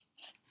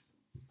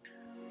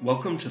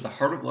Welcome to the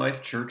Heart of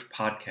Life Church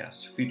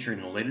podcast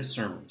featuring the latest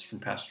sermons from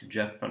Pastor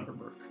Jeff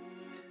Thunderberg.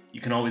 You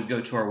can always go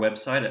to our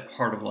website at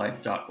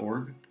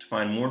heartoflife.org to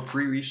find more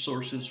free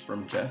resources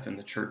from Jeff and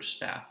the church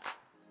staff.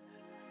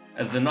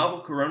 As the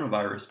novel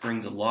coronavirus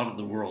brings a lot of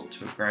the world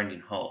to a grinding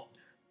halt,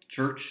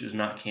 church is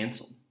not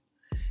canceled.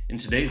 In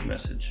today's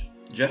message,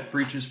 Jeff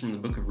preaches from the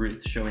book of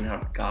Ruth, showing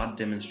how God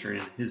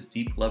demonstrated his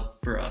deep love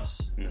for us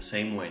in the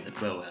same way that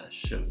Boaz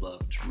showed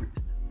love to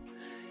Ruth.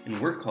 And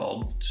we're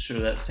called to show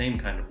that same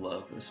kind of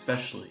love,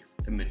 especially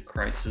amid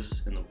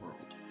crisis in the world.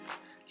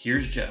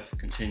 Here's Jeff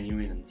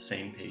continuing in the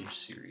Same Page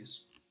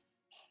series.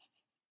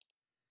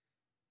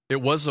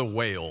 It was a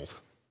whale,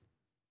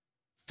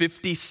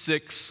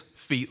 56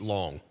 feet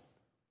long,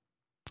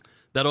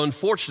 that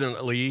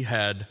unfortunately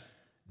had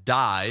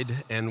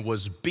died and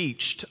was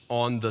beached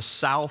on the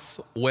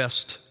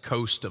southwest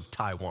coast of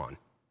Taiwan.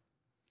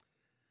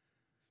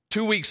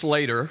 2 weeks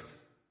later,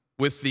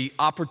 with the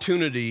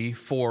opportunity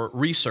for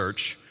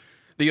research,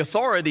 the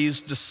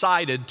authorities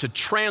decided to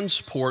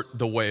transport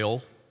the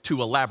whale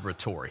to a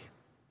laboratory.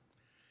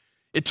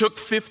 It took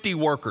 50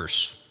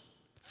 workers,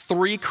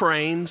 3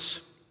 cranes,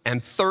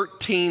 and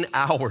 13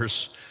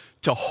 hours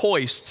to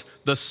hoist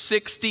the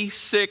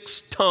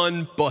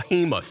 66-ton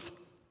behemoth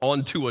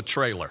onto a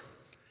trailer.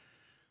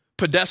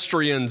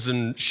 Pedestrians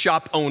and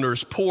shop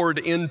owners poured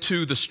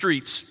into the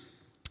streets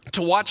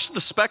to watch the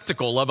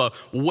spectacle of a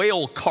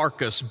whale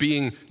carcass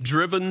being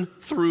driven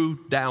through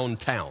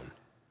downtown.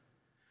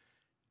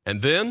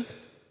 And then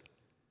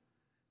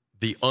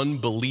the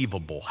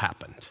unbelievable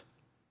happened.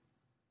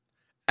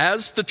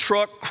 As the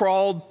truck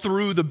crawled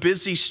through the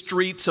busy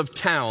streets of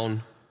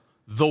town,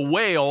 the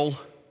whale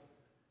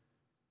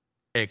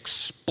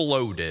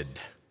exploded.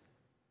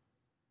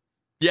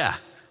 Yeah,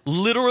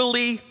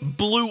 literally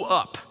blew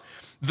up.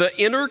 The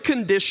inner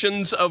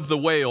conditions of the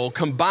whale,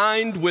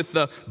 combined with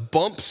the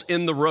bumps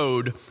in the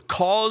road,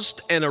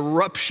 caused an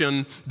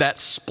eruption that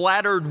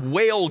splattered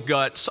whale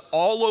guts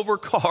all over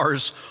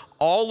cars,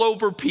 all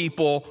over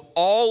people,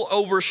 all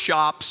over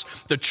shops.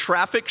 The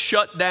traffic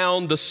shut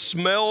down, the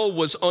smell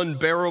was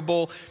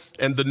unbearable,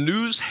 and the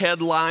news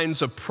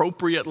headlines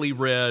appropriately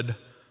read,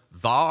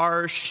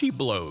 "Thar she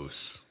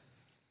blows."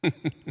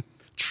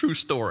 True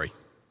story.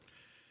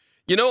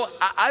 You know,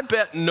 I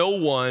bet no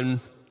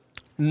one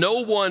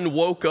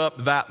woke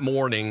up that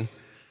morning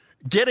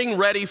getting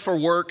ready for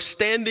work,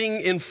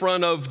 standing in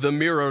front of the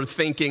mirror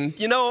thinking,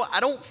 I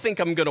don't think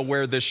I'm going to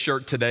wear this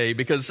shirt today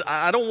because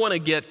I don't want to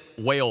get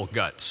whale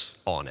guts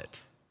on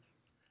it.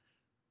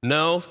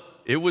 No,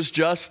 it was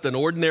just an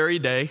ordinary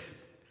day,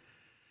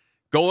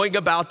 going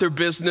about their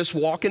business,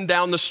 walking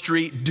down the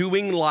street,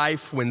 doing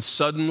life, when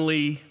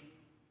suddenly,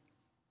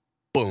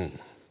 boom.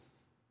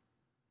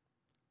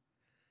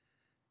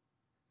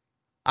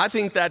 I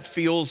think that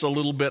feels a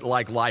little bit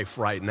like life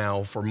right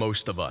now for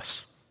most of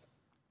us.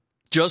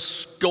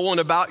 Just going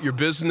about your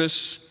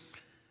business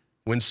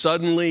when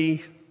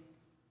suddenly,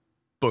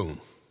 boom.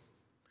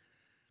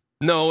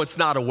 No, it's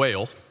not a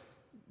whale,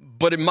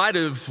 but it might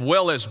have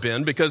well as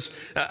been because,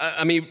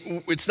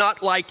 it's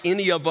not like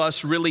any of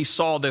us really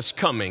saw this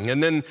coming.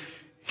 And then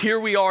here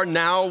we are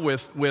now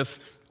with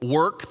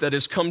work that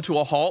has come to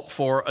a halt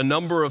for a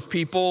number of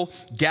people.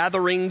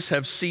 Gatherings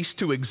have ceased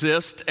to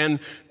exist. And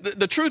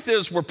the truth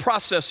is we're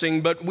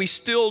processing, but we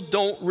still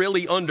don't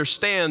really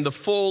understand the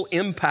full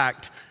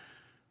impact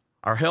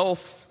our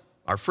health,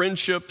 our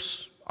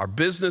friendships, our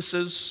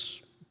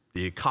businesses,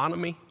 the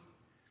economy.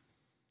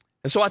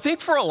 And so I think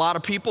for a lot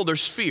of people,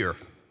 there's fear.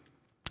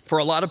 For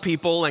a lot of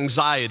people,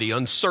 anxiety,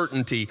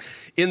 uncertainty,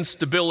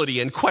 instability,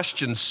 and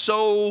questions.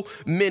 So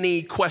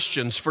many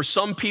questions. For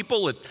some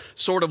people, it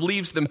sort of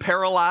leaves them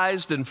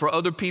paralyzed, and for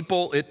other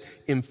people, it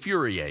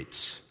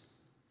infuriates.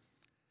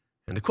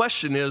 And the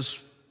question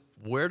is,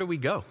 where do we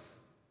go?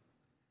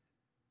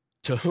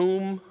 To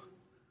whom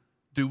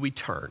do we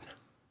turn?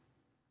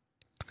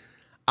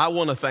 I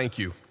want to thank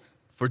you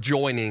for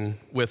joining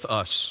with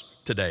us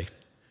today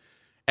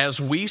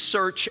as we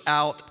search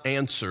out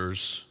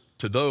answers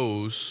to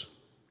those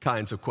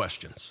kinds of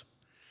questions.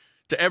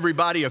 To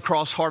everybody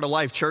across Heart of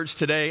Life Church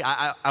today,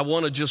 I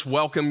want to just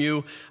welcome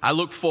you. I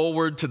look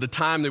forward to the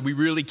time that we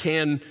really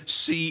can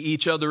see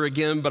each other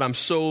again, but I'm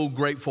so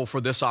grateful for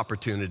this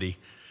opportunity.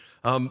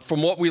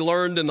 From what we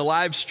learned in the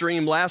live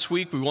stream last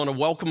week, we want to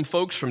welcome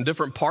folks from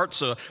different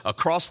parts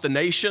across the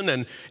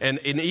nation and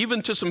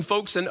even to some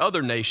folks in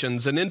other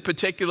nations, and in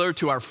particular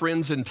to our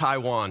friends in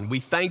Taiwan. We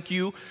thank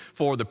you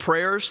for the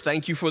prayers.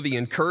 Thank you for the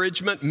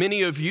encouragement.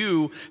 Many of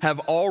you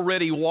have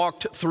already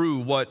walked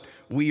through what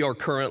we are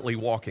currently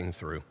walking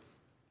through.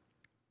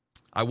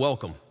 I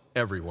welcome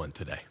everyone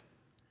today.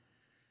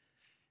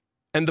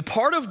 And the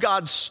part of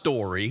God's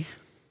story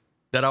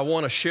that I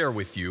want to share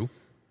with you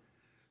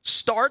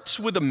starts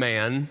with a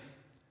man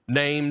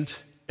named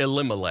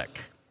Elimelech.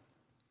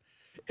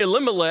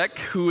 Elimelech,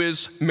 who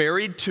is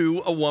married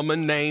to a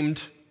woman named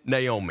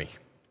Naomi.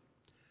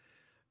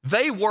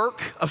 They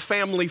work a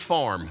family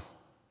farm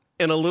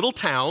in a little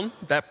town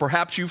that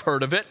perhaps you've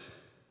heard of it,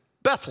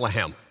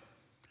 Bethlehem.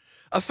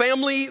 A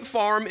family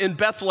farm in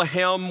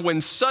Bethlehem when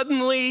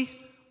suddenly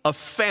a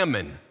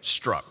famine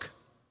struck.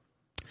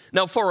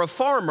 Now, for a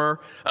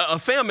farmer, a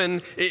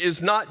famine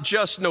is not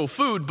just no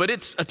food, but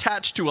it's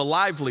attached to a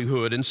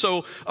livelihood, and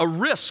so a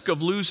risk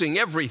of losing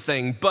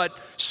everything. But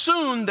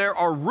soon there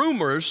are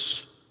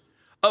rumors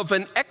of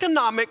an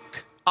economic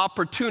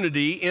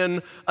opportunity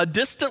in a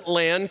distant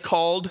land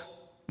called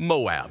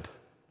Moab.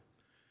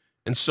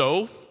 And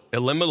so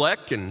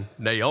Elimelech and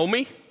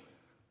Naomi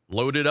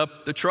loaded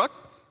up the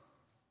truck,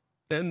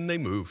 and they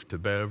moved to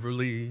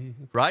Beverly,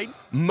 right?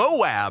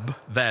 Moab,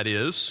 that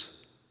is.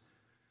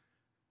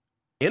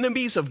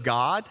 Enemies of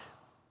God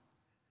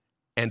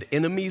and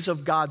enemies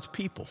of God's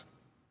people.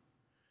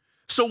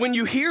 So when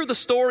you hear the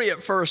story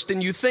at first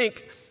and you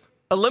think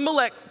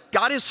Elimelech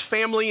got his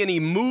family and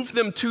he moved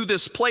them to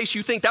this place,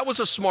 you think that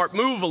was a smart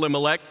move,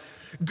 Elimelech.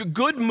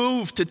 Good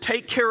move to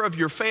take care of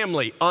your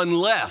family,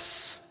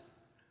 unless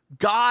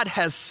God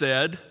has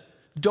said,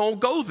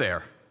 don't go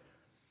there.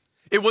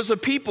 It was a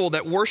people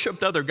that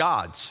worshiped other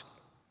gods.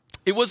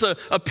 It was a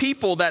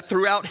people that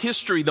throughout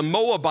history, the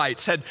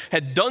Moabites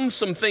had done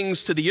some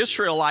things to the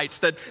Israelites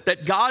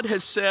that God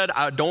has said,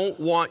 I don't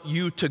want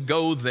you to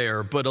go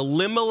there. But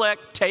Elimelech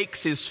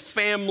takes his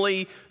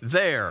family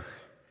there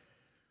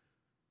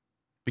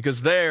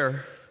because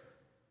there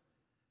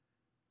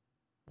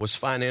was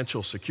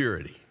financial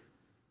security.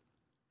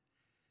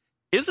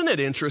 Isn't it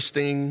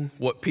interesting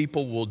what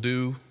people will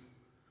do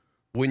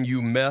when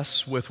you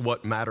mess with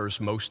what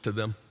matters most to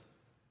them?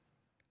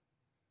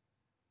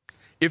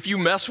 If you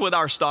mess with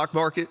our stock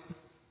market,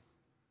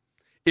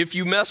 if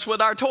you mess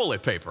with our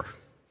toilet paper,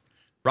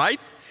 right?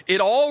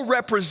 It all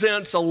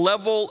represents a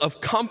level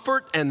of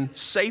comfort and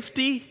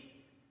safety.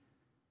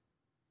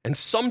 And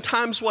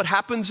sometimes what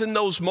happens in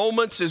those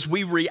moments is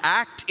we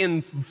react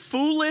in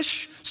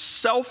foolish,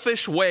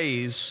 selfish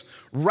ways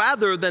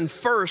rather than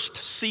first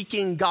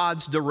seeking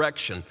God's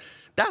direction.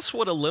 That's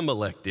what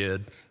Elimelech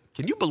did.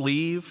 Can you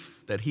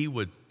believe that he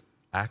would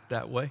act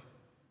that way?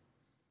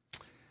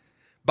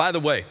 By the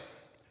way,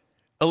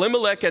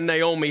 Elimelech and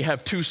Naomi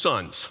have two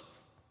sons.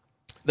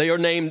 They are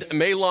named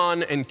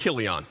Mahlon and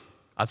Chilion.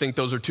 I think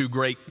those are two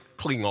great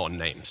Klingon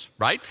names,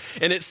 right?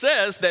 And it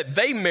says that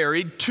they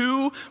married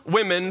two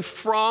women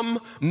from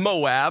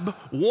Moab,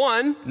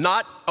 one,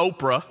 not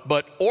Oprah,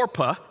 but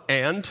Orpah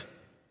and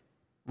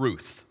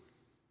Ruth.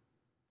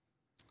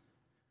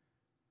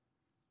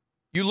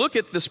 You look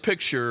at this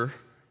picture,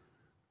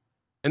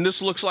 and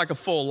this looks like a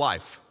full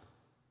life.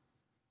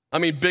 I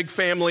mean, big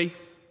family,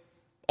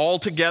 all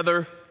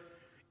together,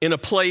 in a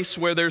place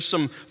where there's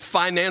some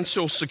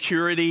financial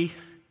security.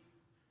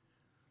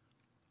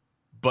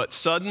 But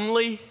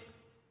suddenly,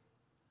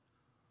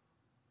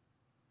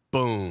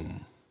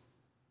 boom,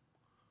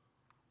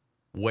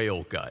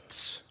 whale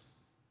guts.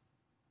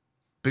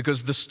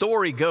 Because the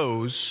story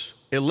goes,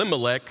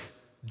 Elimelech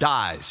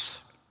dies.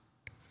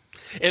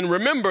 And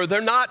remember, they're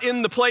not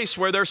in the place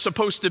where they're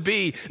supposed to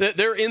be.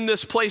 They're in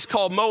this place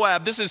called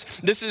Moab. This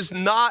is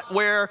not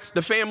where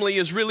the family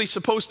is really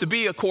supposed to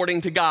be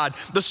according to God.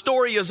 The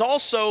story is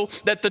also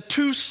that the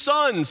two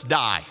sons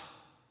die.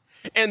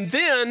 And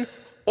then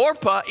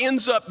Orpah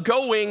ends up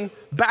going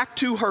back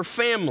to her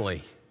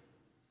family.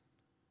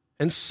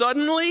 And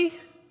suddenly,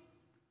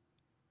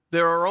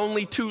 there are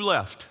only two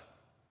left,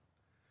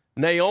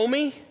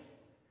 Naomi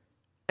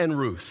and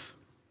Ruth.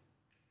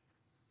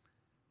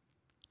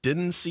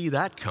 Didn't see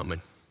that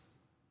coming.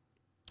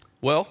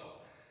 Well,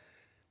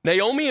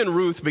 Naomi and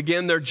Ruth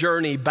begin their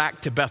journey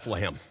back to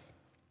Bethlehem.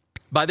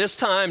 By this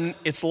time,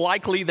 it's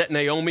likely that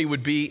Naomi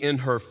would be in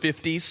her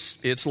 50s.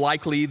 It's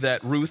likely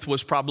that Ruth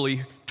was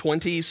probably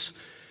 20s.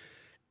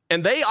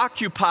 And they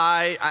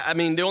occupy,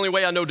 the only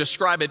way I know to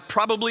describe it,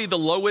 probably the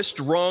lowest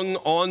rung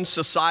on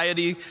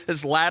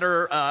society's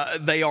ladder.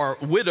 They are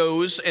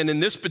widows, and in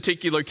this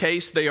particular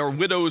case, they are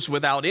widows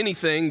without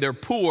anything. They're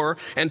poor,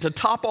 and to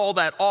top all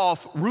that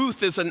off,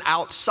 Ruth is an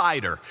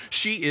outsider.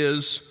 She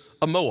is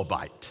a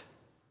Moabite.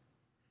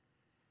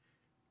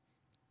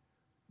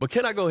 But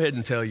can I go ahead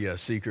and tell you a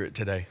secret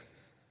today?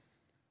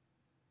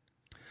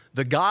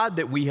 The God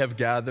that we have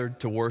gathered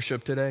to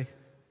worship today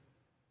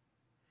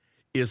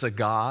is a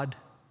God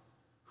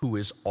who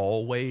is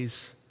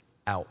always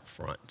out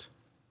front.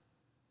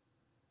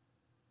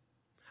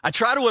 I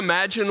try to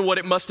imagine what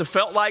it must have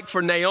felt like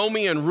for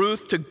Naomi and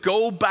Ruth to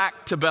go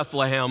back to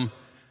Bethlehem.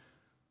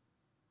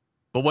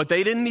 But what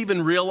they didn't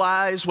even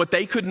realize, what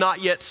they could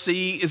not yet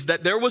see, is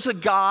that there was a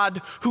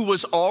God who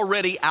was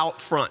already out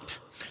front.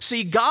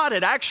 See, God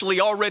had actually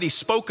already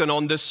spoken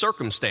on this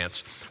circumstance.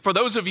 For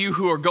those of you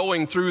who are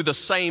going through the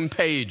same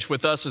page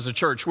with us as a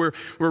church, we're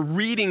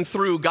reading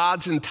through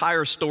God's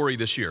entire story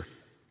this year.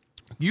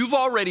 You've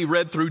already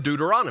read through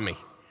Deuteronomy.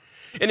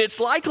 And it's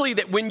likely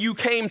that when you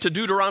came to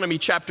Deuteronomy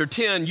chapter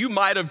 10, you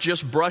might have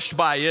just brushed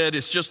by it.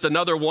 It's just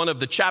another one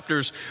of the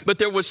chapters. But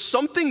there was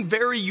something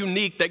very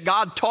unique that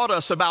God taught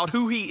us about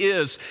who he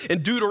is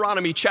in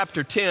Deuteronomy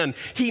chapter 10.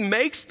 He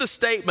makes the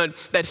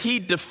statement that he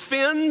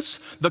defends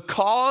the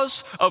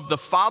cause of the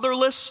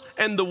fatherless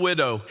and the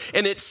widow.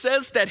 And it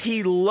says that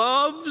he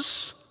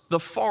loves the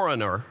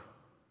foreigner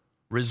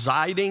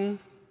residing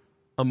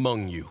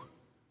among you.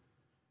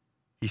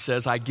 He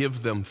says, I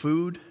give them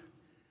food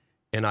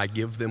and I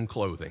give them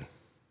clothing.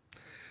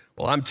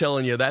 Well, I'm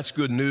telling you, that's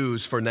good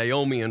news for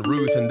Naomi and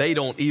Ruth, and they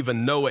don't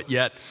even know it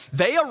yet.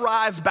 They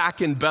arrived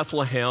back in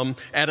Bethlehem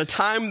at a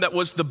time that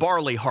was the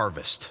barley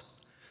harvest.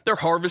 They're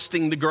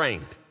harvesting the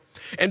grain.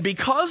 And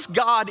because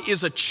God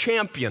is a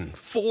champion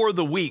for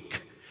the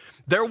weak,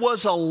 there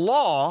was a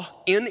law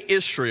in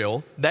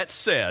Israel that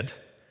said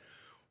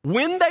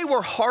when they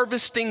were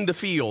harvesting the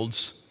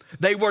fields,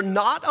 they were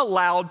not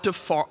allowed to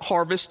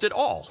harvest it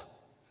all.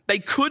 They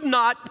could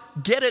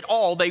not get it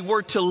all. They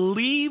were to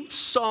leave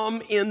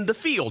some in the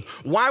field.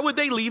 Why would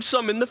they leave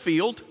some in the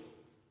field?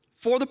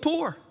 For the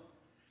poor.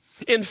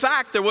 In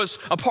fact, there was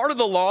a part of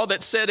the law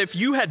that said if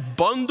you had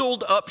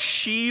bundled up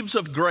sheaves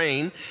of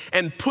grain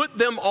and put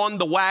them on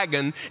the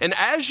wagon, and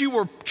as you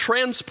were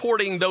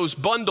transporting those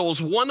bundles,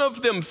 one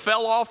of them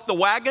fell off the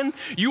wagon,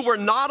 you were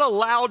not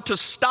allowed to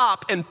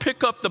stop and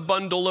pick up the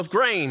bundle of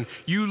grain.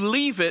 You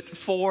leave it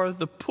for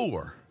the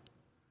poor.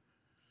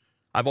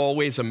 I've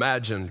always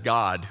imagined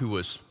God who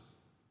was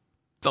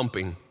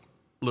thumping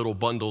little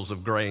bundles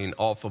of grain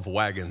off of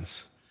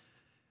wagons.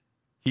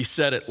 He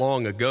said it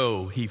long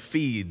ago, he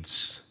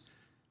feeds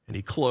and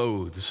he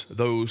clothes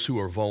those who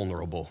are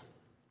vulnerable.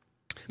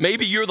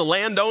 Maybe you're the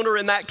landowner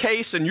in that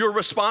case and your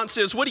response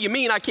is, what do you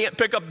mean I can't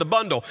pick up the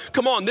bundle?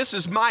 Come on, this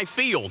is my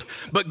field.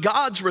 But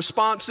God's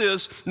response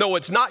is, no,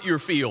 it's not your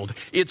field.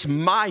 It's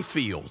my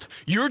field.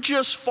 You're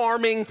just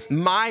farming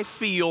my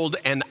field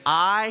and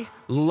I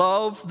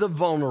love the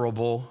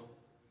vulnerable.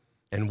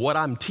 And what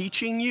I'm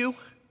teaching you,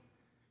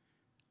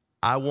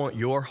 I want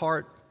your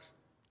heart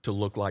to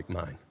look like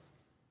mine.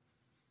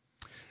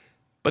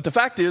 But the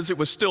fact is, it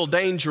was still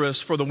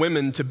dangerous for the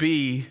women to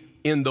be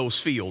in those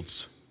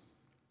fields.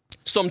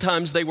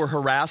 Sometimes they were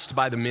harassed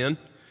by the men.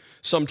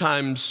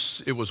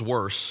 Sometimes it was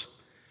worse,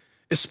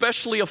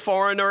 especially a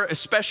foreigner,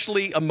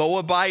 especially a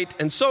Moabite.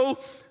 And so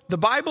the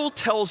Bible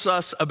tells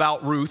us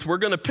about Ruth. We're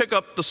going to pick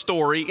up the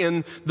story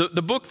in the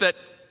book that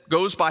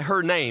goes by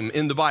her name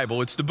in the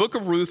Bible. It's the book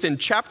of Ruth in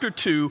chapter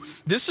 2.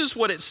 This is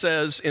what it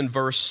says in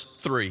verse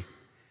 3.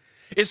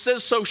 It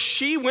says, so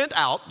she went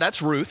out,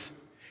 that's Ruth,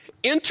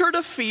 entered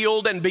a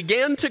field and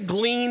began to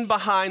glean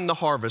behind the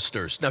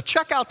harvesters. Now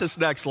check out this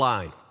next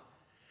line.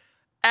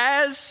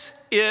 As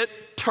it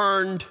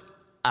turned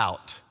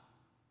out.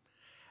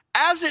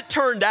 As it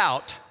turned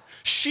out,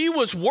 she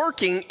was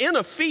working in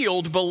a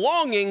field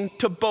belonging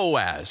to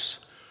Boaz,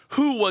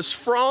 who was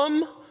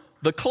from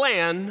the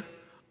clan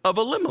of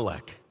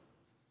Elimelech.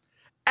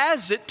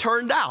 As it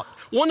turned out.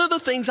 One of the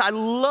things I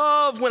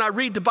love when I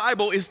read the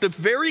Bible is the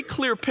very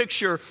clear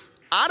picture.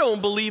 I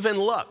don't believe in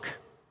luck.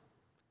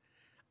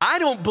 I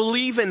don't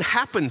believe in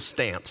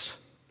happenstance.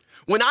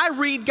 When I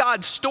read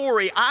God's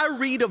story, I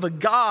read of a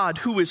God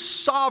who is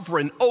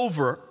sovereign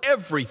over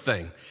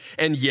everything.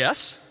 And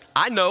yes,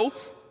 I know,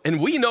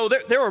 and we know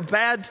that there are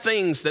bad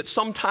things that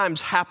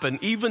sometimes happen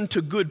even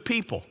to good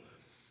people.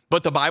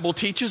 But the Bible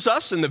teaches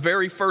us in the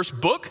very first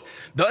book,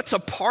 that's a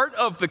part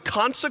of the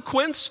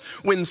consequence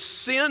when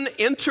sin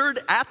entered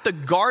at the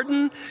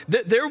garden,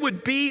 that there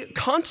would be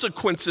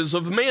consequences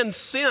of man's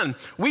sin.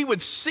 We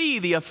would see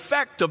the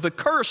effect of the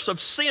curse of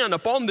sin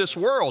upon this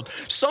world.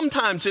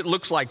 Sometimes it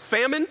looks like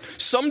famine,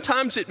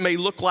 sometimes it may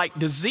look like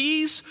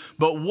disease,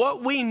 but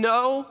what we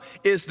know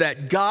is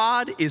that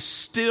God is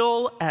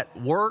still at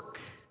work,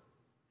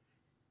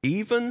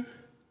 even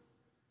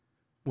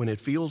when it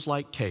feels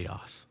like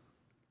chaos.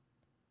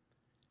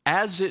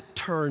 As it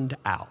turned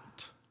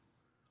out,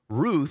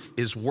 Ruth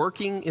is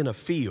working in a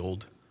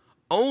field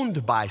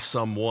owned by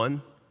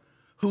someone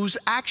who's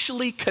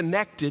actually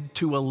connected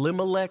to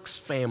Elimelech's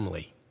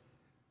family.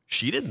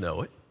 She didn't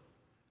know it,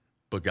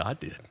 but God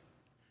did.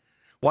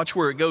 Watch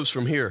where it goes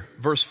from here.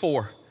 Verse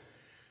 4.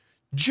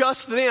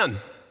 Just then,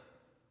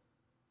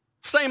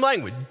 same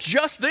language,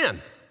 just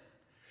then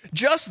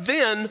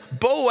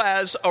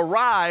Boaz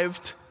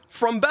arrived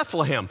from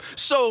Bethlehem.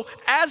 So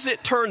as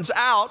it turns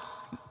out,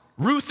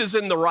 Ruth is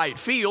in the right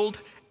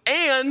field,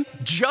 and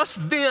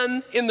just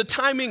then, in the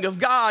timing of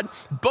God,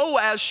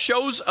 Boaz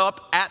shows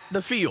up at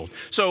the field.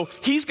 So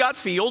he's got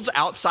fields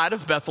outside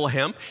of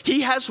Bethlehem.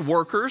 He has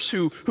workers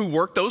who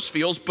work those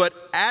fields, but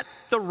at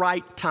the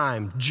right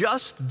time,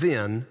 just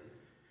then,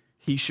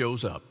 he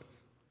shows up.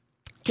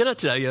 Can I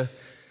tell you,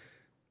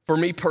 for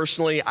me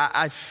personally,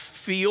 I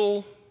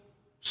feel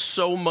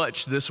so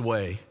much this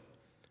way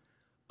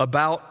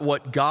about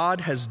what God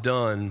has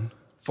done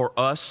for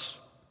us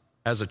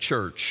as a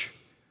church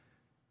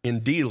in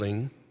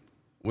dealing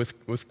with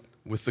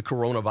the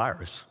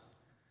coronavirus.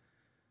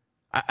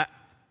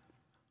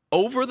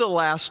 Over the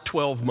last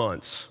 12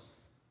 months,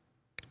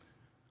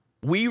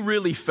 we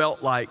really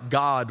felt like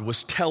God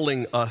was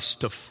telling us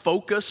to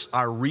focus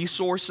our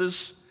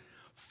resources,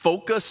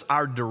 focus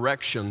our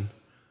direction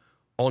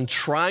on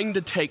trying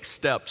to take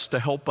steps to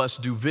help us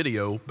do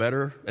video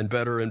better and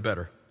better and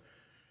better.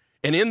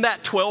 And in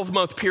that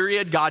 12-month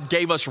period, God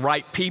gave us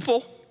right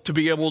people. to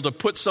be able to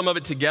put some of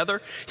it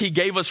together. He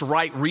gave us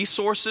right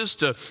resources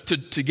to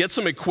get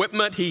some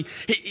equipment.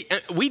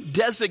 We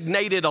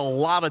designated a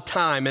lot of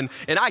time, and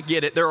I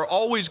get it. There are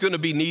always going to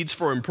be needs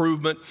for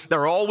improvement.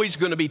 There are always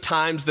going to be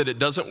times that it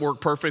doesn't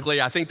work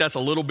perfectly. I think that's a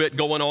little bit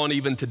going on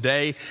even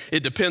today.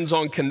 It depends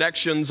on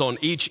connections on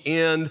each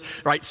end,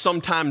 right?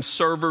 Sometimes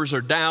servers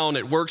are down.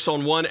 It works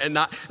on one and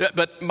not.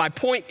 But my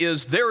point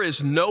is, there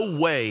is no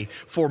way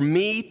for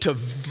me to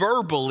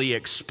verbally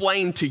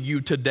explain to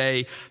you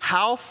today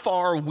how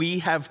far we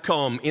have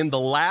come in the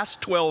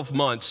last 12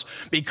 months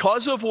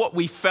because of what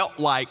we felt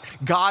like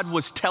God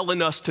was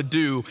telling us to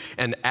do.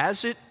 And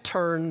as it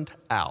turned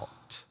out,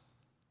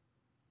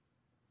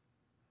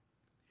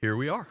 here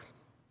we are.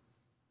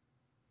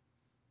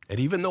 And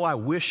even though I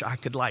wish I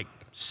could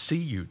see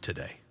you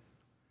today,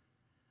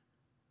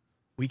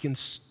 we can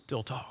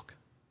still talk.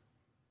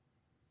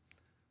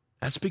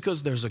 That's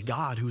because there's a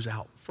God who's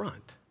out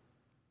front.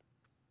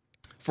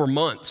 For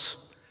months,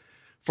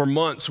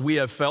 we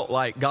have felt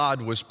like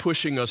God was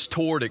pushing us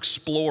toward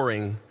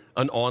exploring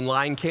an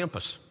online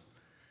campus.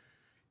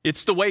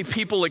 It's the way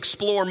people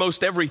explore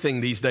most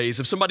everything these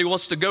days. If somebody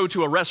wants to go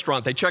to a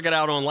restaurant, they check it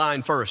out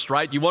online first,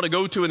 right? You want to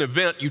go to an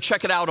event, you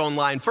check it out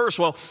online first.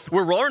 Well,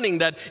 we're learning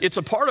that it's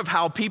a part of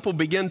how people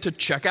begin to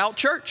check out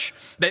church.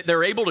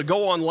 They're able to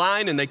go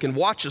online and they can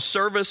watch a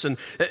service, and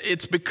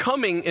it's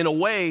becoming, in a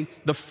way,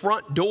 the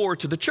front door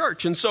to the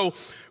church. And so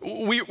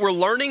we're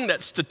learning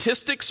that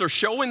statistics are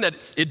showing that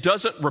it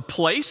doesn't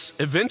replace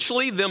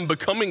eventually them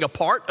becoming a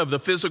part of the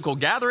physical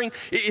gathering.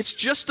 It's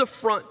just a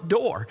front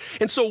door.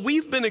 And so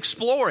we've been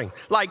exploring,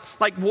 like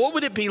what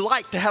would it be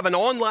like to have an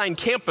online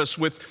campus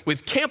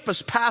with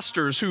campus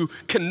pastors who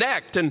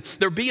connect, and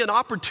there be an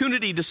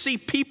opportunity to see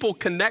people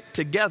connect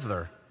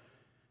together.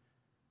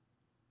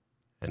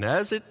 And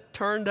as it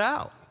turned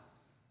out,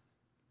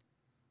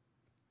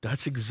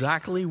 that's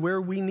exactly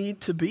where we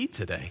need to be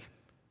today.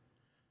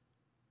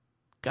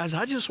 Guys,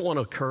 I just want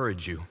to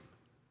encourage you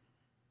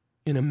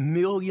in a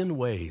million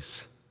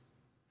ways.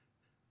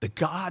 The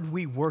God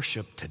we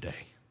worship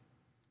today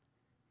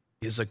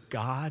is a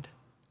God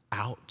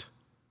out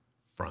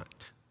front.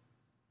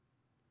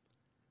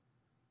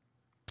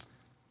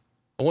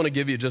 I want to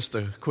give you just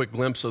a quick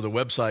glimpse of the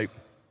website.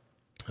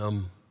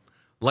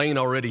 Lane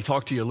already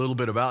talked to you a little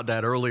bit about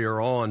that earlier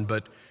on,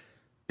 but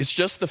it's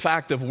just the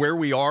fact of where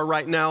we are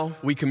right now.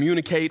 We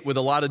communicate with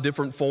a lot of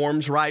different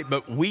forms, right?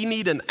 But we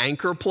need an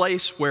anchor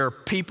place where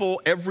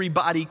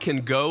everybody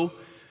can go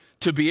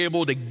to be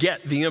able to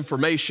get the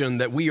information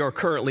that we are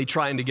currently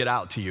trying to get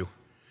out to you.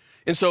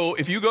 And so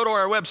if you go to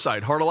our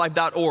website,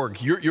 heartoflife.org,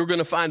 you're going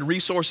to find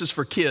resources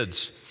for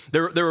kids.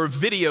 There are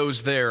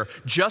videos there,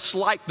 just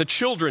like the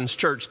children's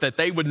church that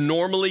they would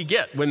normally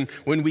get when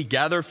we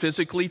gather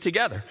physically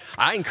together.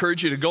 I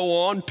encourage you to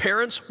go on.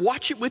 Parents,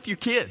 watch it with your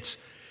kids.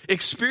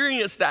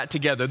 Experience that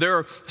together. There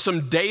are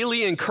some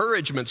daily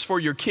encouragements for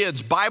your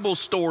kids, Bible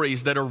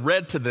stories that are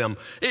read to them.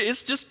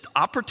 It's just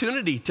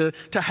opportunity to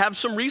have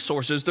some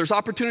resources. There's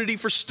opportunity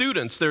for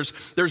students.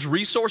 There's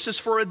resources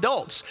for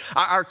adults.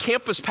 Our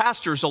campus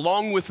pastors,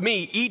 along with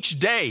me, each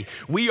day,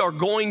 we are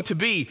going to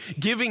be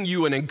giving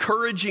you an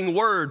encouraging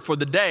word for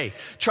the day,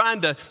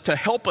 trying to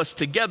help us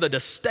together to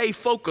stay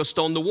focused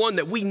on the one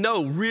that we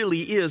know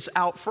really is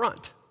out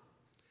front.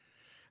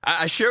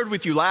 I shared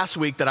with you last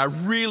week that I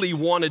really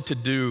wanted to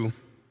do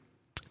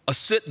a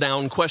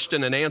sit-down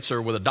question and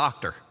answer with a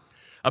doctor,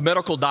 a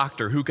medical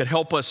doctor who could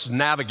help us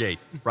navigate,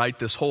 right,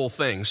 this whole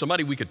thing,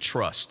 somebody we could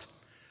trust.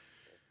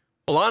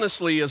 Well,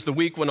 honestly, as the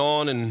week went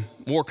on and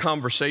more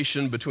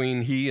conversation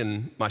between he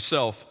and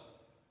myself,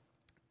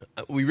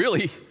 we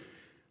really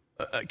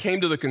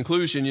came to the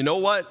conclusion, you know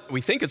what,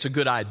 we think it's a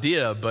good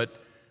idea, but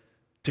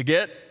to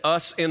get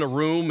us in a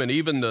room and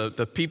even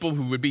the people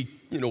who would be,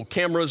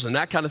 cameras and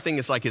that kind of thing,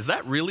 it's like, is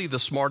that really the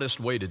smartest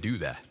way to do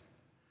that?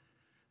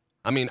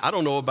 I mean, I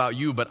don't know about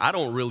you, but I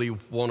don't really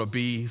want to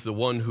be the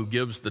one who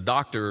gives the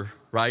doctor,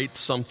 right,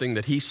 something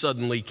that he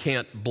suddenly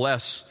can't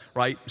bless,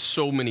 right,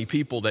 so many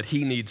people that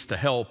he needs to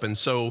help. And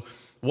so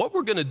what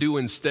we're going to do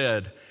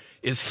instead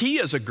is he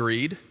has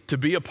agreed to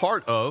be a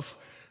part of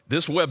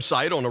this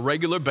website on a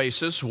regular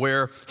basis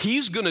where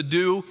he's going to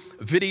do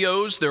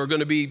videos. There are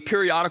going to be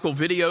periodical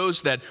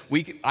videos that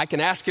I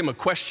can ask him a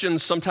question.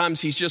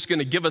 Sometimes he's just going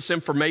to give us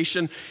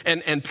information.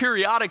 And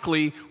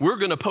periodically, we're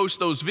going to post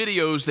those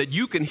videos that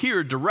you can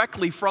hear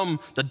directly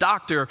from the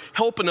doctor,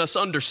 helping us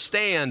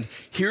understand,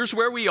 here's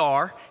where we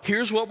are,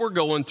 here's what we're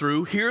going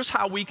through, here's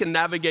how we can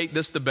navigate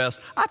this the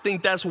best. I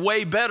think that's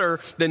way better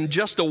than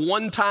just a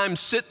one-time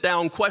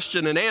sit-down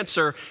question and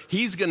answer.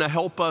 He's going to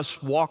help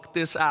us walk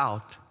this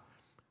out,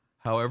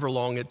 however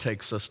long it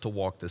takes us to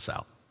walk this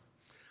out.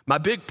 My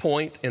big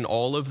point in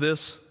all of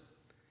this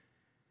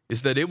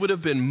is that it would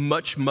have been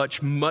much,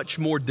 much, much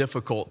more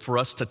difficult for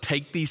us to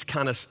take these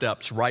kind of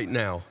steps right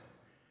now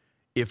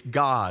if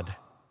God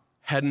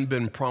hadn't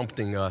been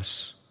prompting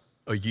us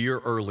a year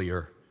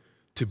earlier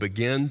to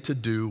begin to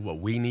do what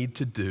we need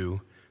to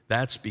do.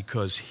 That's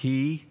because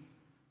he,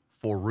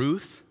 for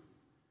Ruth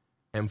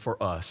and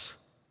for us,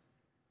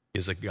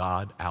 is a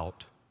God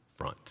out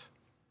front.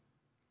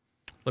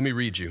 Let me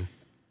read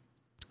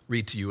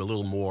to you a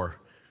little more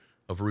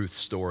of Ruth's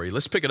story.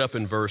 Let's pick it up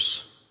in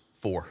verse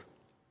 4.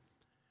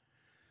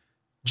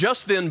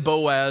 Just then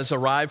Boaz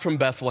arrived from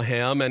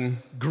Bethlehem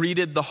and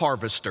greeted the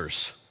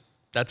harvesters.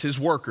 That's his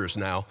workers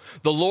now.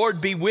 "The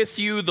Lord be with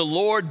you. The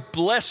Lord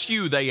bless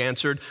you," they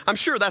answered. I'm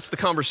sure that's the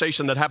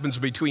conversation that happens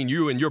between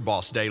you and your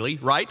boss daily,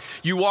 right?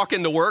 You walk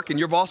into work and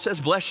your boss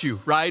says, "Bless you,"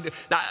 right?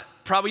 Now,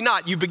 probably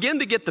not. You begin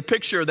to get the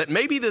picture that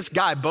maybe this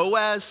guy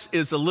Boaz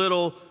is a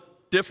little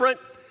different.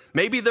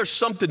 Maybe there's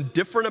something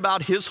different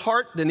about his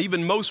heart than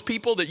even most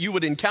people that you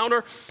would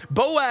encounter.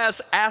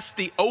 Boaz asked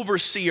the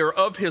overseer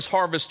of his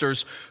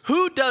harvesters,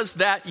 "Who does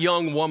that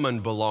young woman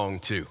belong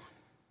to?"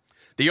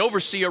 The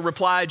overseer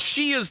replied,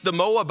 "She is the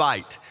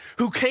Moabite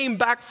who came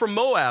back from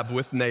Moab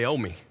with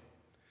Naomi."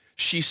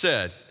 She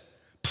said,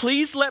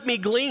 "Please let me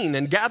glean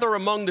and gather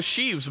among the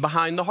sheaves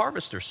behind the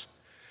harvesters."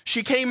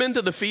 She came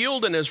into the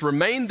field and has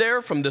remained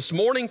there from this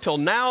morning till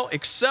now,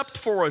 except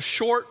for a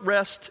short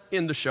rest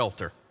in the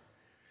shelter.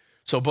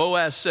 So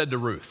Boaz said to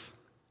Ruth,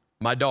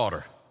 "My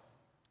daughter,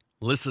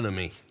 listen to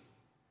me.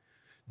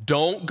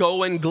 Don't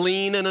go and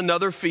glean in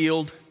another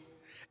field,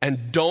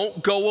 and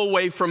don't go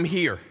away from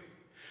here.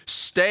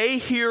 Stay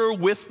here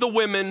with the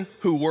women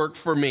who work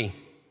for me.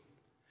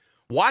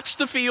 Watch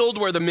the field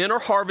where the men are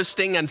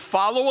harvesting and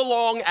follow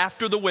along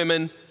after the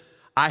women.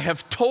 I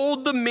have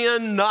told the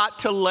men not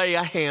to lay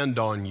a hand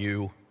on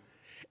you.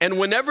 And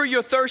whenever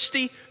you're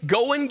thirsty,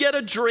 go and get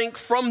a drink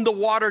from the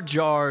water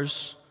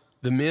jars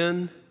the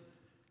men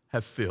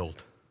have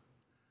filled."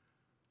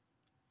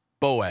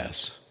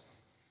 Boaz.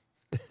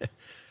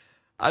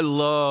 I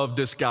love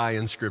this guy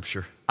in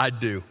Scripture. I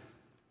do.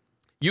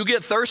 You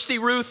get thirsty,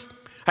 Ruth?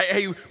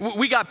 Hey,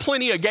 we got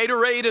plenty of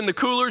Gatorade in the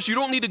coolers. You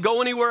don't need to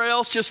go anywhere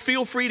else. Just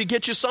feel free to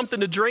get you something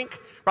to drink,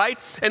 right?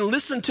 And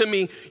listen to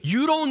me.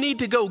 You don't need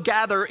to go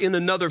gather in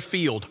another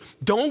field.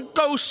 Don't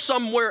go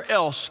somewhere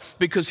else,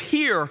 because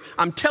here,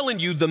 I'm telling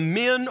you, the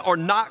men are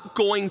not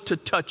going to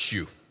touch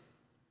you.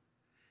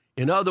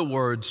 In other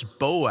words,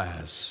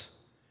 Boaz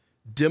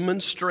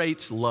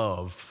demonstrates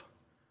love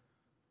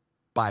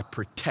by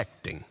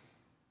protecting.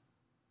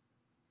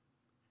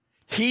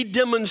 He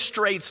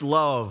demonstrates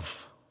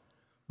love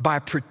by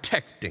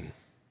protecting.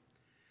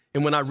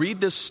 And when I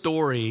read this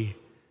story,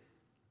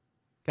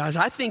 guys,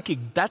 I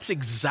think that's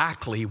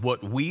exactly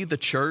what we, the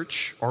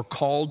church, are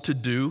called to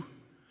do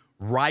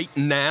right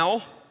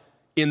now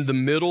in the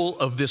middle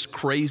of this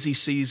crazy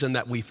season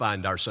that we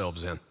find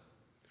ourselves in.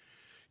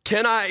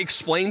 Can I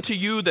explain to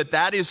you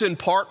that is in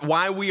part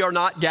why we are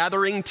not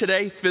gathering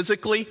today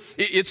physically?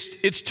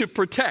 It's to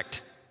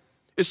protect.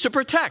 It's to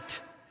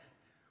protect.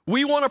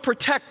 We want to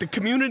protect the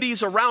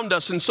communities around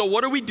us, and so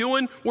what are we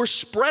doing? We're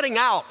spreading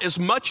out as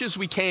much as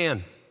we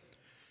can,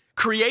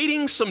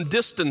 creating some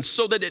distance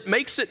so that it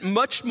makes it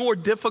much more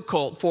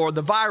difficult for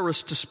the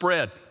virus to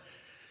spread.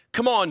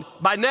 Come on,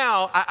 by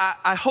now,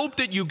 I hope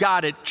that you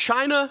got it.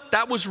 China,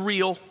 that was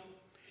real.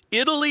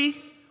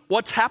 Italy,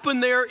 what's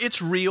happened there,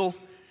 it's real.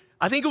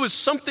 I think it was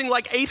something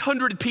like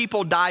 800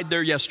 people died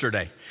there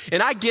yesterday.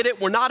 And I get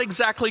it, we're not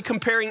exactly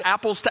comparing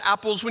apples to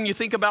apples when you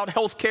think about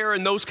healthcare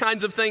and those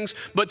kinds of things,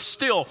 but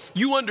still,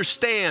 you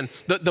understand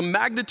the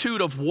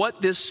magnitude of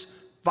what this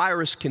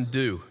virus can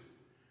do.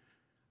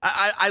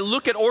 I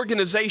look at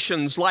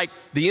organizations like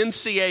the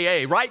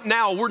NCAA. Right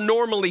now, we're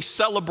normally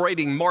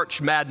celebrating March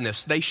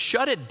Madness. They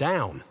shut it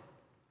down.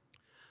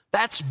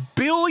 That's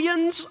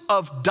billions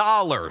of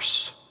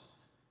dollars.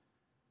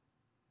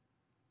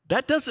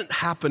 That doesn't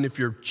happen if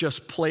you're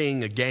just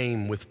playing a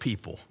game with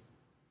people.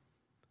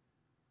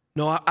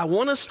 No, I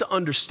want us to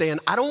understand,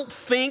 I don't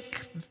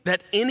think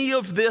that any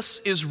of this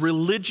is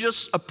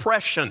religious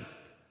oppression.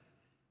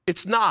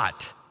 It's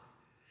not.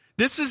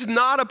 This is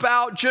not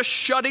about just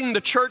shutting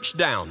the church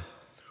down.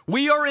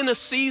 We are in a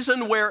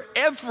season where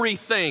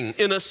everything,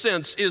 in a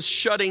sense, is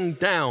shutting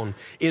down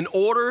in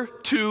order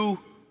to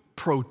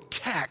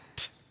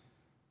protect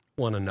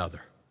one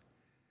another.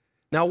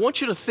 Now, I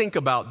want you to think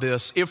about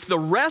this. If the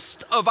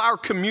rest of our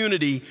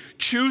community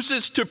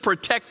chooses to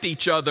protect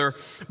each other,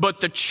 but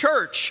the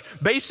church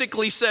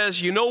basically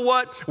says, you know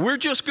what, we're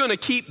just going to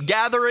keep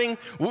gathering.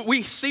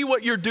 We see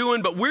what you're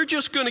doing, but we're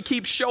just going to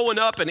keep showing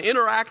up and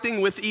interacting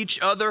with each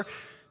other.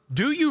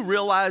 Do you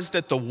realize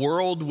that the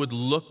world would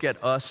look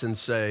at us and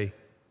say,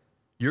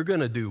 you're going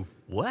to do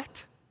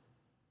what?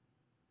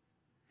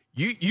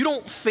 You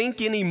don't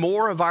think any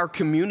more of our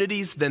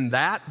communities than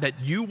that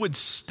you would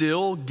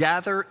still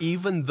gather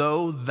even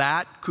though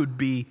that could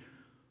be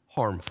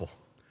harmful.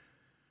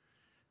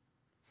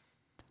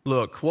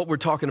 Look, what we're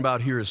talking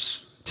about here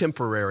is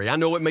temporary. I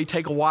know it may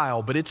take a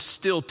while, but it's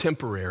still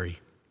temporary.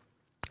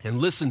 And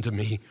listen to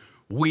me,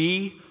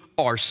 we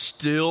are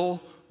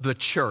still the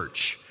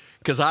church.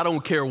 Because I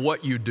don't care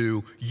what you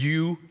do,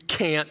 you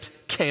can't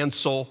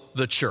cancel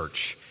the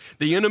church.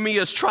 The enemy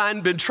has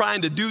been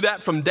trying to do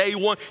that from day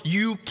one.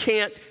 You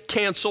can't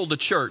cancel the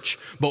church.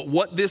 But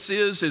what this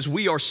is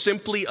we are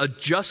simply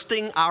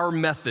adjusting our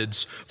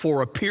methods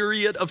for a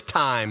period of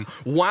time.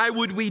 Why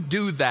would we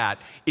do that?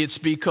 It's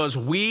because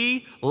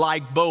we,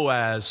 like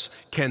Boaz,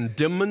 can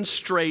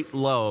demonstrate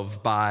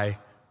love by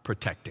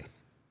protecting.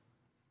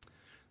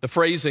 The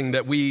phrasing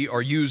that we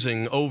are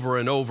using over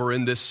and over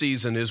in this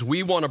season is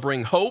we want to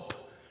bring hope,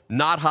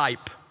 not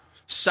hype,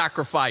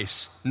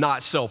 sacrifice,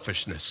 not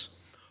selfishness.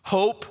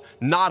 Hope,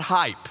 not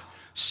hype,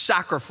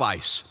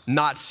 sacrifice,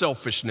 not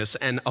selfishness.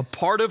 And a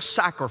part of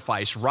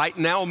sacrifice right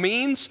now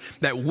means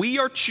that we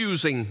are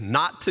choosing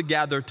not to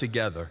gather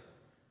together.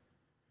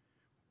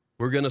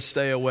 We're going to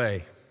stay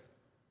away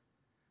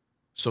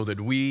so that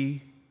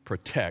we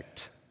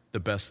protect the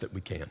best that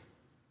we can.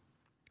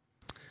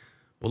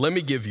 Well, let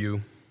me give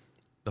you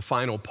the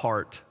final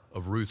part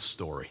of Ruth's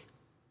story.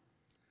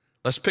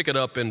 Let's pick it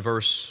up in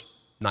verse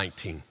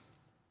 19.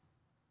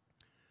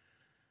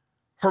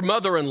 Her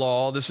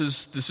mother-in-law, this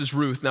is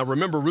Ruth. Now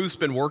remember, Ruth's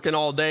been working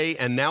all day,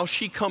 and now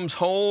she comes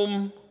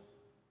home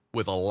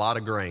with a lot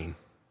of grain.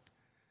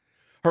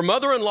 Her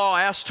mother-in-law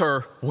asked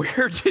her,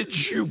 "Where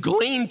did you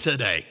glean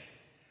today?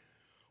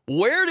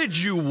 Where did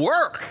you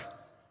work?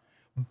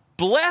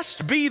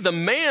 Blessed be the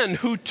man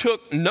who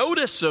took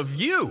notice of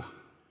you."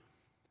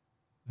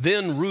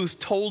 Then Ruth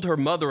told her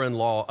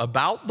mother-in-law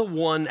about the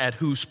one at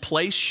whose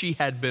place she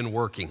had been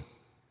working.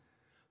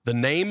 "The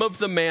name of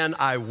the man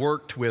I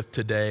worked with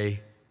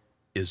today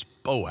is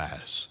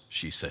Boaz,"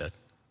 she said.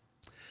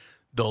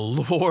 "The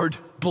Lord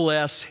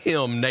bless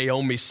him,"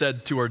 Naomi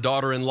said to her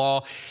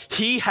daughter-in-law.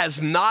 "He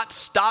has not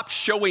stopped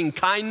showing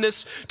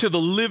kindness to the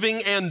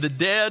living and the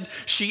dead."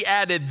 She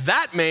added,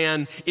 "That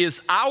man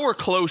is our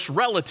close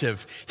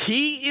relative.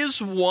 He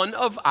is one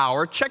of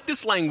our," check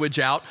this language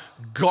out,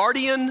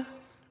 "guardian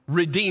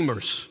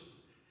redeemers."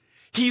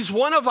 He's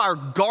one of our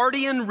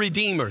guardian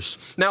redeemers.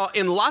 Now,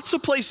 in lots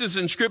of places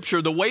in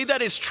Scripture, the way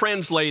that is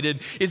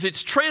translated is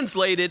it's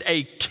translated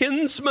a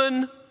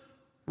kinsman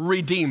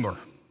redeemer.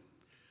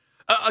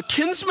 A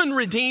kinsman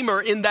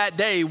redeemer in that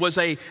day was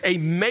a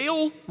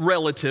male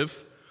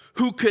relative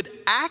who could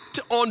act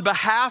on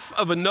behalf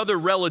of another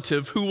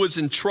relative who was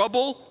in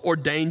trouble or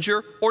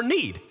danger or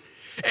need.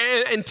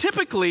 And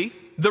typically,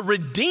 the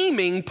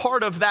redeeming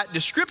part of that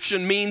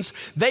description means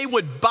they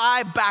would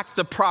buy back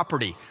the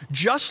property,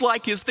 just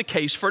like is the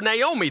case for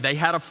Naomi. They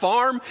had a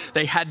farm,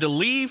 they had to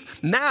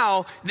leave.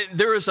 Now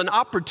there is an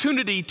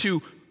opportunity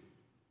to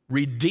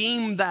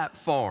redeem that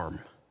farm.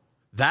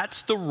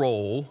 That's the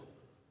role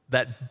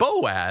that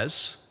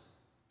Boaz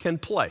can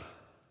play.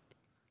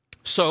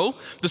 So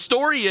the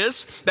story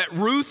is that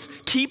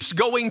Ruth keeps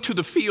going to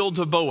the fields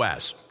of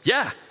Boaz.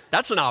 Yeah.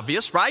 That's an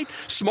obvious, right?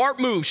 Smart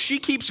move. She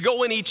keeps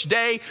going each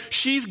day.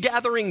 She's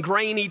gathering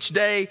grain each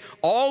day,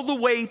 all the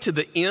way to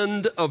the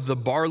end of the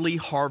barley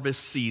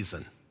harvest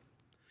season.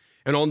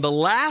 And on the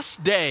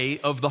last day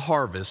of the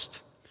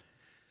harvest,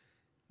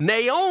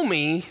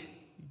 Naomi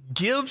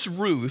gives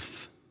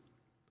Ruth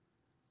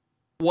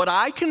what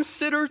I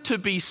consider to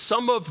be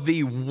some of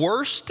the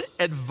worst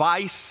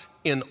advice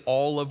in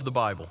all of the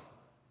Bible.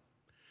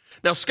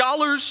 Now,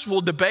 scholars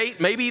will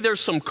debate, maybe there's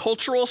some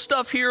cultural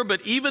stuff here,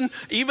 but even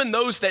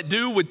those that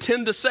do would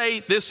tend to say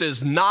this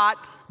is not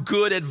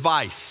good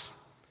advice.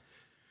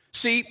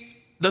 See,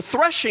 the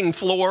threshing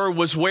floor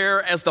was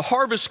where, as the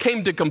harvest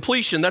came to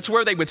completion, that's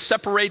where they would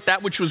separate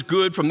that which was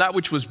good from that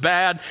which was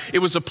bad. It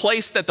was a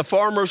place that the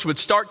farmers would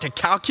start to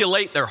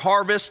calculate their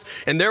harvest,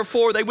 and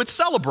therefore they would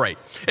celebrate.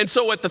 And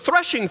so at the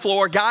threshing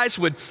floor, guys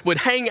would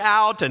hang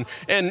out, and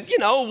you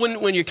know,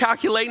 when you're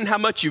calculating how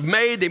much you've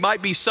made, they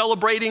might be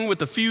celebrating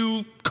with a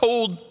few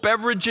cold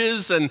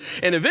beverages, and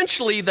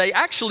eventually they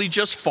actually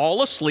just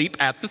fall asleep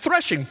at the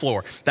threshing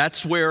floor.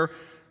 That's where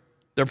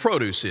their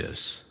produce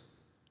is.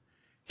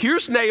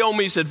 Here's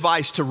Naomi's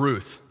advice to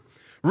Ruth.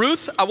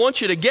 Ruth, I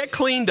want you to get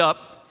cleaned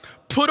up,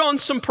 put on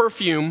some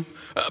perfume,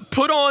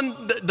 put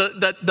on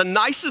the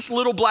nicest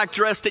little black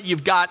dress that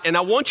you've got, and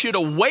I want you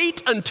to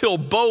wait until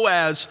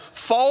Boaz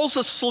falls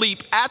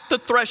asleep at the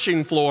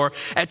threshing floor,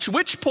 at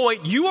which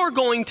point you are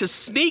going to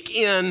sneak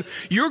in,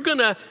 you're going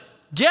to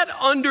get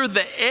under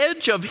the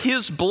edge of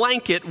his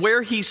blanket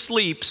where he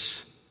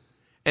sleeps,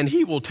 and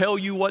he will tell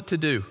you what to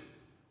do.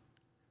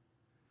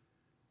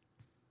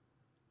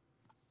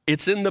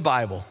 It's in the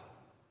Bible.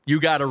 You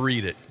got to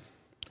read it.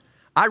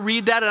 I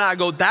read that and I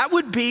go, that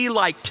would be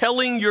like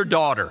telling your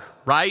daughter,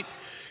 right?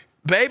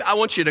 Babe, I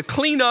want you to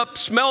clean up,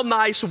 smell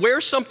nice, wear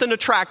something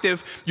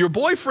attractive. Your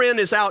boyfriend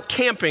is out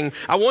camping.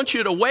 I want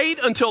you to wait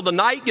until the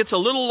night gets a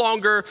little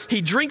longer. He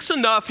drinks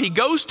enough. He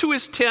goes to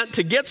his tent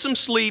to get some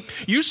sleep.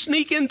 You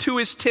sneak into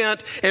his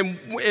tent, and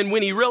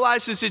when he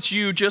realizes it's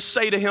you, just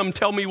say to him,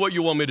 tell me what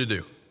you want me to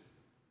do.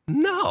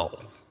 No.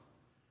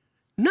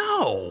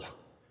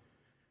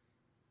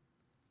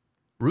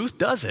 Ruth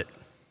does it.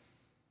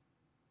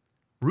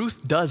 Ruth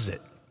does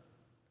it.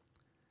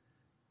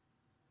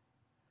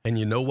 And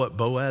you know what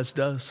Boaz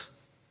does?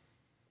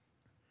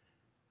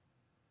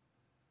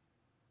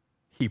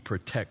 He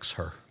protects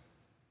her.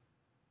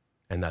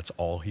 And that's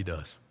all he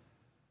does.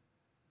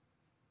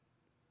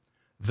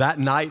 That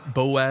night,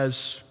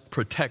 Boaz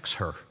protects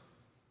her.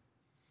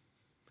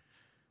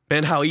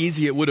 And how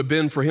easy it would have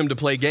been for him to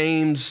play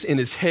games in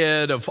his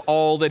head of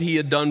all that he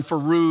had done for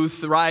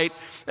Ruth, right?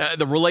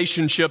 The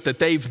relationship that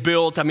they've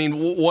built. I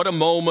mean, what a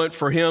moment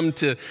for him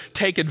to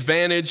take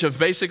advantage of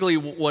basically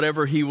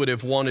whatever he would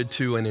have wanted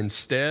to. And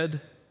instead,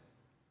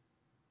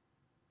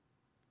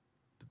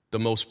 the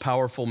most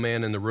powerful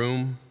man in the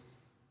room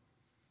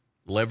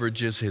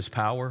leverages his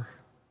power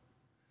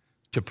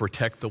to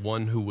protect the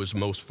one who was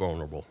most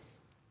vulnerable.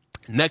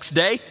 Next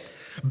day,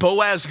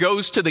 Boaz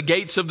goes to the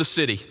gates of the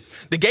city.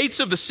 The gates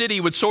of the city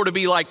would sort of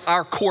be like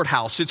our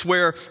courthouse. It's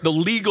where the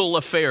legal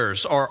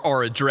affairs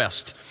are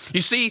addressed.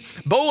 You see,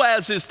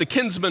 Boaz is the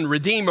kinsman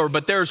redeemer,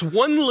 but there's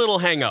one little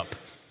hang up.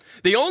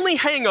 The only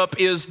hang up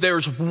is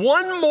there's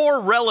one more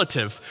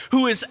relative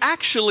who is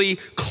actually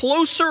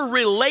closer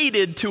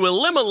related to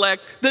Elimelech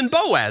than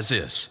Boaz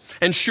is.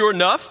 And sure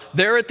enough,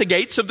 there at the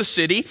gates of the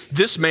city,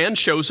 this man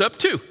shows up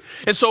too.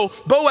 And so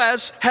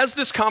Boaz has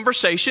this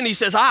conversation. He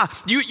says,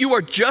 you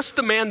are just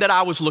the man that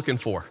I was looking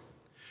for.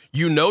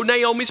 You know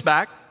Naomi's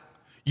back.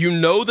 You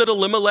know that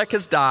Elimelech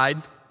has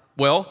died.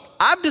 Well,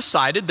 I've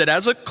decided that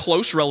as a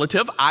close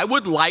relative, I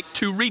would like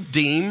to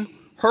redeem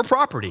her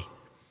property.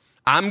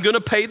 I'm going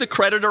to pay the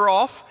creditor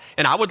off,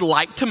 and I would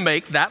like to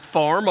make that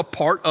farm a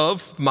part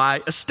of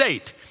my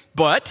estate.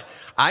 But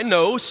I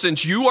know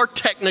since you are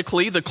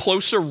technically the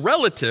closer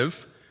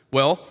relative,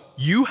 well,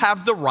 you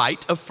have the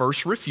right of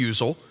first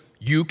refusal.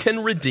 You can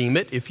redeem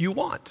it if you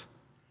want.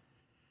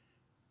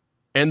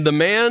 And the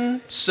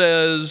man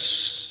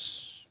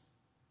says,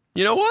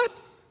 you know what?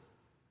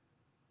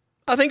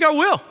 I think I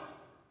will.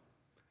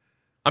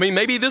 I mean,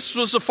 maybe this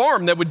was a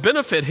farm that would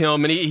benefit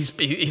him. And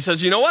he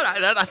says, you know what?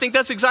 I think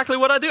that's exactly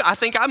what I do. I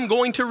think I'm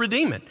going to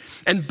redeem it.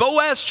 And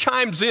Boaz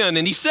chimes in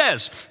and he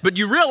says, but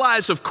you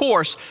realize, of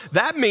course,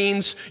 that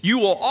means you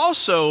will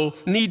also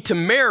need to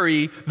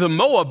marry the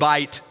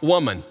Moabite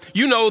woman.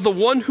 You know, the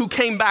one who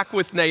came back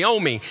with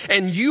Naomi.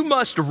 And you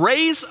must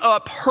raise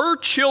up her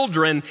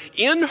children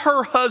in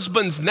her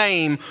husband's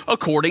name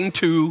according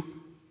to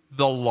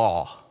the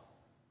law.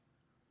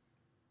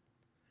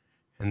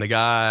 And the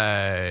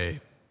guy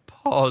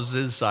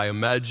pauses, I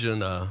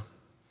imagine,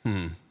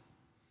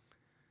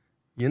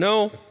 you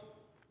know,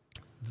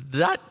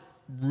 that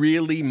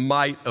really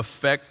might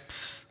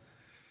affect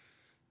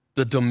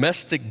the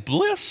domestic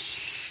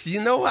bliss.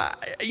 You know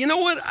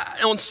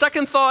what? On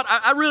second thought,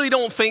 I really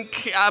don't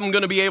think I'm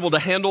going to be able to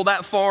handle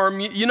that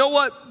farm. You know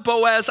what,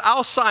 Boaz?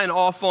 I'll sign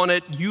off on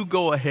it. You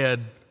go ahead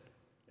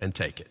and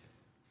take it.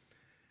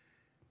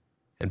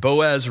 And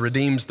Boaz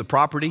redeems the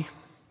property,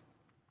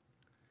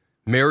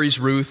 marries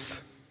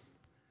Ruth.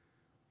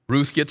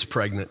 Ruth gets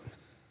pregnant.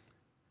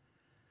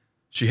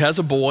 She has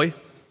a boy.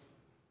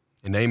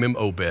 They name him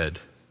Obed.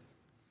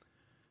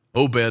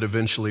 Obed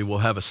eventually will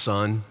have a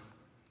son.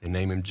 They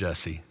name him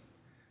Jesse.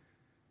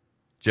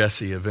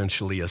 Jesse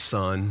eventually a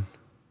son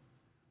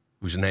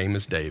whose name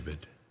is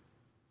David.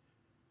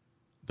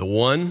 The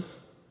one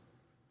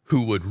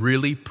who would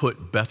really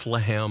put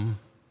Bethlehem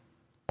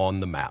on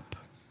the map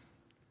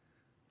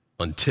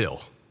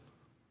until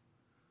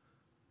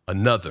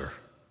another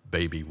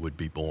baby would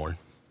be born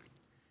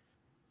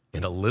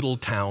in a little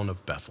town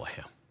of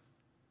Bethlehem.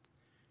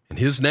 And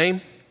his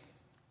name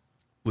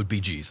would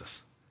be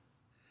Jesus.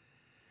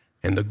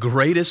 And the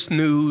greatest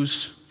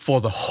news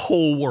for the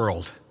whole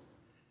world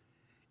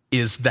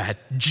is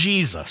that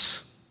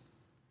Jesus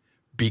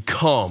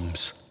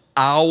becomes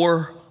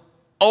our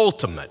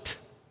ultimate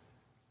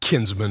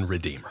kinsman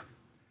redeemer.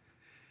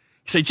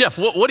 You say, Jeff,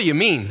 what do you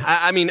mean?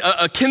 I mean,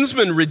 a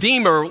kinsman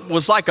redeemer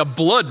was like a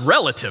blood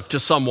relative to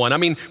someone. I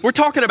mean, we're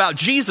talking about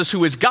Jesus,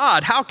 who is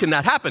God. How can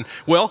that happen?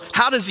 Well,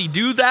 how does he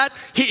do that?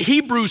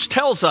 Hebrews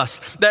tells us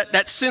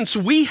that since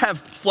we have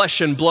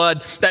flesh and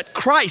blood, that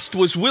Christ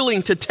was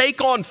willing to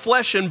take on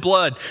flesh and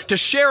blood to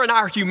share in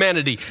our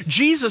humanity.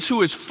 Jesus,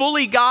 who is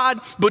fully God,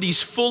 but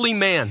he's fully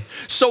man,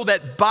 so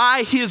that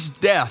by his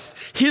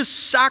death, his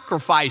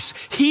sacrifice,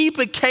 he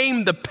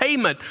became the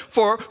payment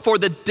for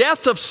the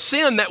death of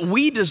sin that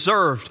we deserve.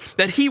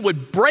 That he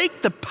would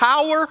break the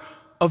power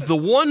of the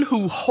one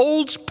who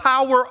holds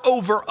power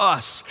over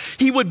us.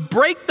 He would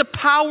break the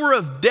power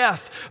of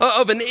death,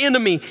 of an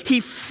enemy.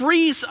 He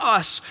frees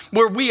us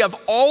where we have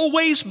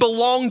always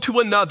belonged to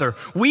another.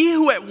 We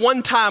who at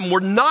one time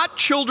were not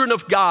children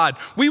of God,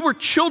 we were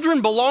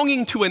children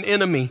belonging to an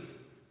enemy.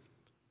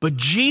 But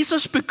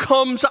Jesus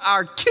becomes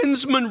our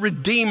kinsman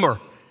redeemer,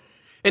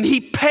 and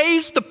he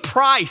pays the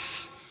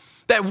price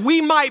that we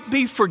might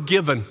be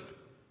forgiven.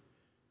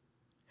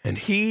 And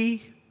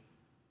he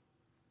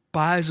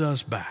buys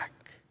us back.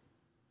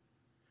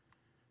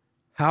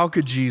 How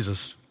could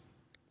Jesus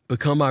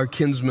become our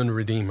kinsman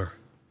redeemer?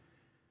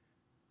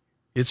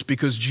 It's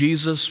because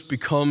Jesus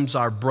becomes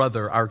our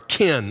brother, our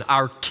kin,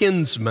 our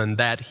kinsman,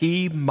 that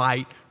he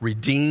might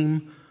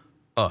redeem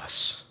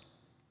us.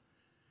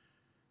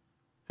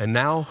 And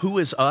now, who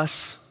is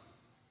us?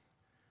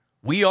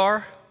 We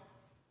are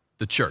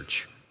the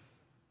church.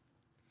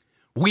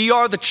 We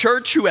are the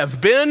church who have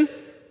been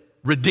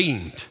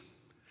redeemed.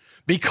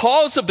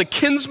 because of the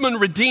kinsman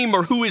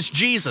redeemer who is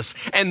Jesus.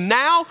 And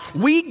now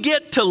we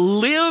get to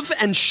live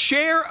and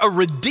share a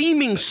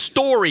redeeming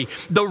story,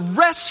 the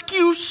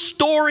rescue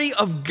story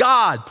of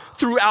God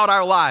throughout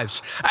our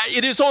lives.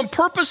 It is on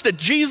purpose that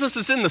Jesus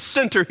is in the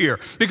center here,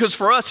 because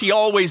for us, he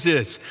always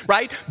is,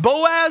 right?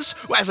 Boaz,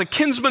 as a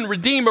kinsman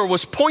redeemer,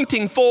 was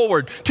pointing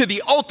forward to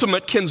the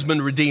ultimate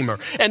kinsman redeemer.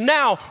 And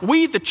now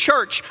we, the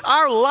church,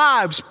 our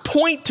lives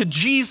point to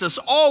Jesus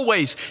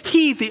always.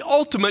 He, the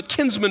ultimate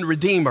kinsman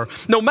redeemer.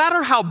 No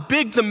matter how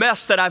big the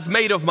mess that I've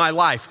made of my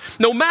life,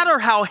 no matter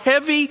how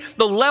heavy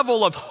the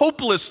level of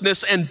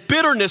hopelessness and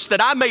bitterness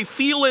that I may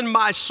feel in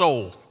my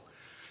soul,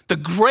 the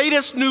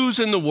greatest news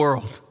in the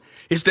world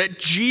is that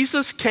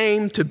Jesus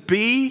came to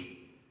be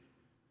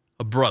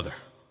a brother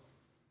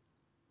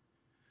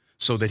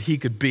so that he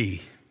could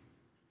be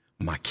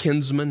my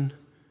kinsman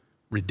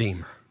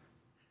redeemer.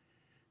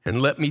 And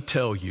let me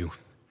tell you,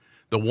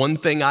 the one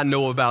thing I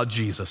know about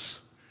Jesus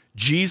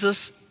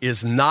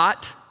is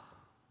not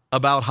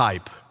about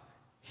hype.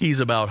 He's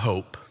about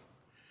hope.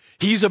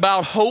 He's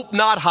about hope,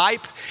 not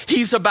hype.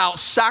 He's about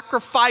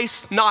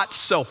sacrifice, not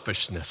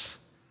selfishness.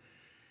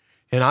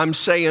 And I'm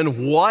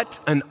saying, what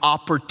an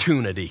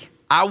opportunity.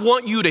 I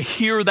want you to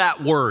hear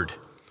that word.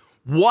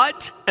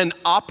 What an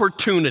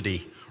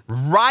opportunity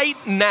right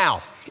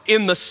now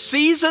in the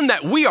season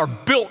that we are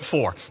built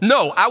for.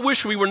 No, I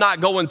wish we were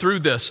not going through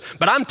this,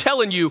 but I'm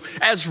telling you,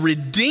 as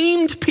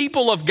redeemed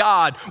people of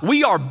God,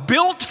 we are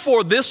built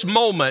for this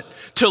moment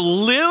to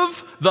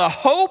live the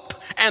hope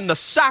and the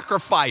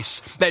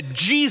sacrifice that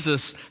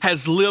Jesus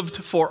has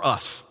lived for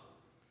us.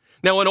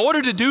 Now, in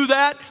order to do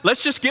that,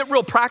 let's just get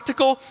real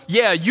practical.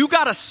 Yeah, you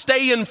got to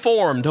stay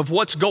informed of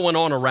what's going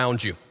on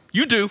around you.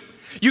 You do.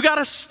 You got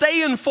to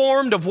stay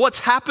informed of what's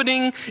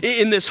happening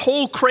in this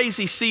whole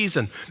crazy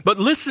season. But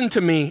listen to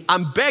me,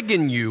 I'm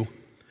begging you,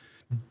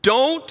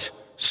 don't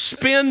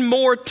spend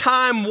more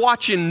time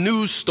watching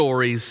news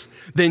stories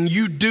than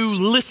you do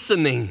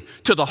listening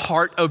to the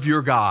heart of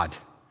your God.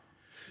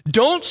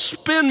 Don't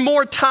spend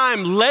more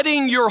time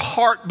letting your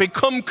heart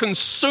become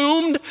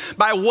consumed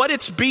by what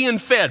it's being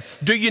fed.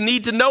 Do you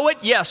need to know it?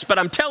 Yes, but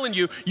I'm telling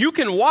you, you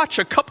can watch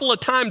a couple of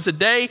times a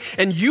day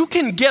and you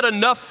can get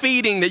enough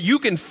feeding that you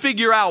can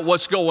figure out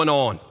what's going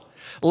on.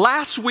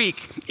 Last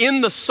week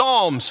in the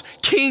Psalms,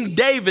 King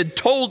David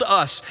told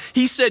us,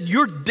 he said,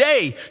 your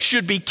day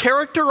should be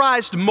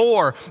characterized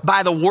more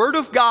by the word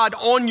of God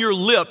on your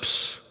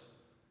lips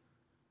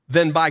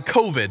than by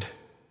COVID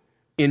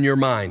in your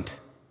mind.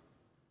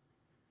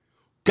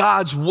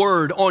 God's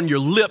word on your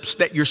lips,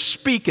 that you're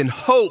speaking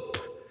hope,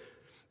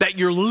 that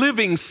you're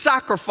living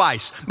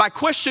sacrifice. My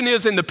question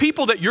is, in the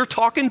people that you're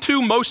talking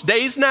to most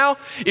days now,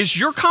 is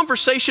your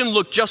conversation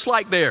look just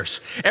like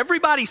theirs?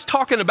 Everybody's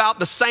talking about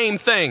the same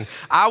thing.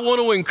 I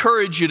want to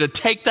encourage you to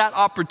take that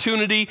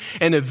opportunity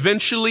and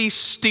eventually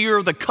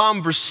steer the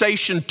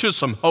conversation to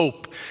some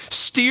hope.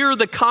 Steer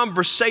the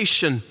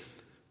conversation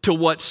to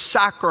what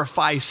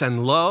sacrifice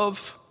and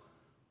love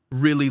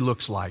really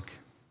looks like.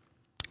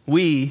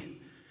 We,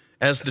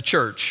 as the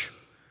church,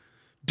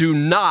 do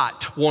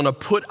not want to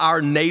put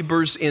our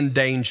neighbors in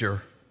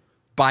danger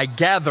by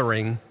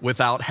gathering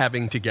without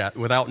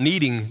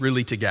needing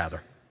really to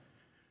gather.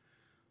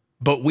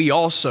 But we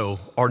also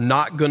are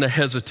not going to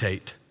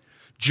hesitate.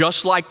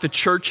 Just like the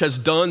church has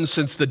done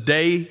since the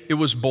day it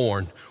was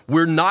born,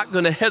 we're not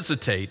going to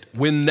hesitate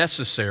when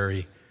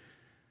necessary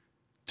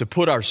to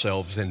put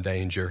ourselves in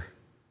danger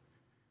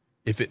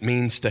if it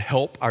means to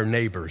help our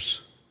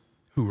neighbors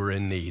who are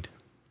in need.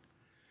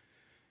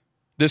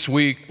 This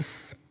week,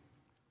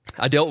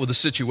 I dealt with a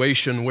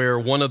situation where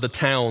one of the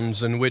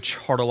towns in which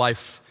Heart of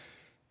Life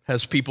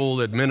has people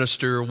that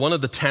minister, one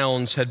of the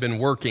towns had been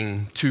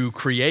working to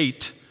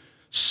create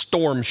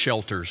storm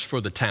shelters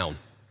for the town.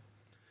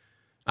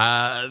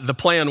 The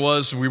plan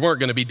was we weren't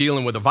going to be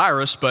dealing with a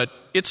virus, but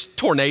it's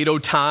tornado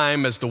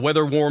time as the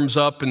weather warms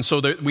up, and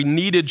so we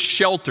needed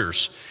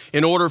shelters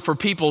in order for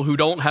people who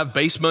don't have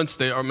basements,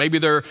 or maybe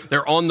they're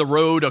on the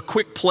road, a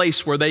quick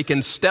place where they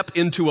can step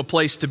into a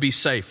place to be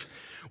safe.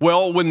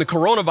 Well, when the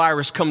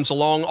coronavirus comes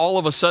along, all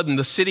of a sudden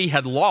the city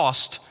had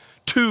lost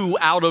 2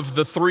 out of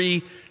the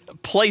 3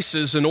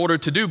 places in order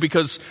to do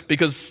because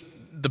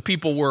the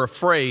people were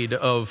afraid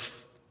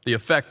of the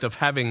effect of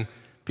having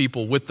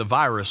people with the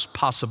virus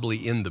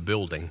possibly in the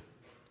building.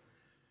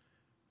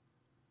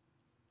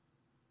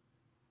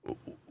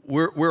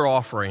 We're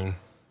offering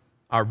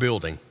our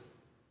building.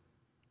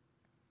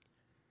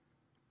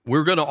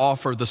 We're going to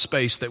offer the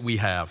space that we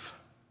have.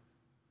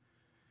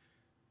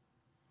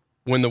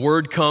 When the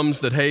word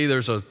comes that, hey,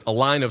 there's a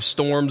line of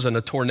storms and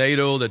a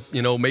tornado that,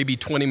 maybe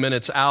 20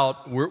 minutes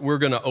out, we're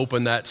going to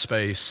open that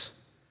space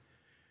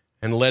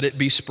and let it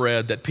be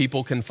spread that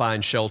people can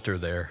find shelter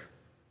there.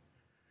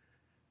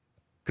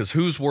 Because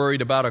who's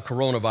worried about a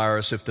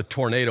coronavirus if the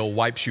tornado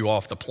wipes you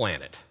off the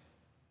planet?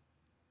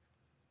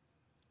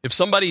 If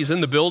somebody's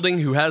in the building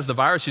who has the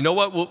virus, you know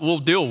what? We'll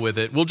deal with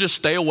it. We'll just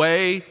stay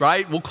away,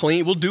 right? We'll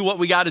clean. We'll do what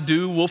we got to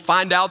do. We'll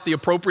find out the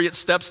appropriate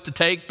steps to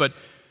take, but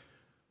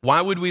why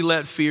would we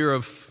let fear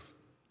of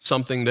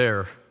something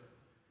there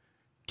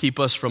keep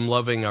us from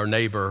loving our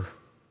neighbor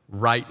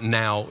right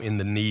now in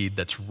the need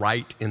that's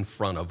right in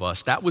front of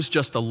us. That was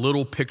just a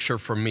little picture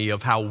for me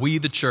of how we,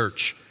 the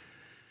church,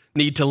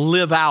 need to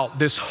live out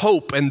this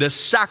hope and this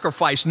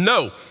sacrifice.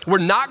 No, we're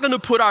not going to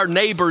put our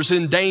neighbors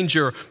in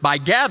danger by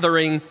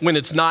gathering when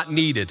it's not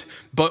needed,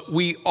 but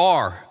we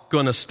are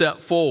going to step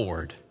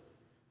forward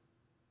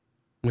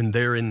when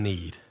they're in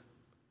need.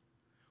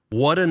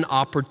 What an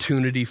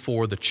opportunity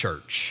for the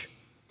church.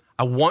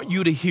 I want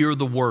you to hear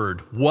the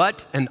word.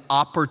 What an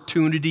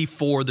opportunity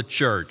for the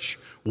church.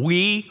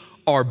 We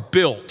are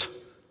built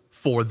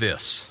for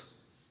this.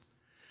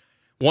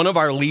 One of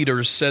our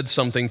leaders said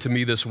something to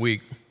me this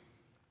week,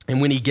 and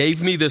when he gave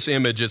me this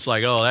image, it's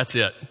like, oh, that's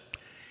it.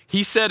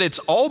 He said it's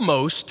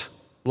almost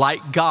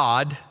like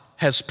God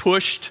has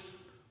pushed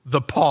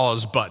the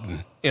pause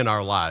button in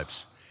our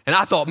lives. And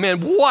I thought,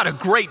 man, what a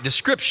great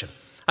description.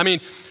 I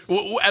mean,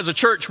 as a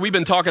church, we've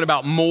been talking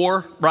about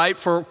more, right,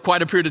 for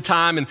quite a period of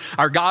time, and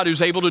our God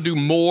who's able to do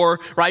more,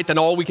 right, than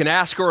all we can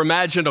ask or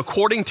imagine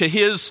according to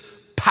his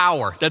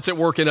power that's at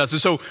work in us.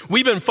 And so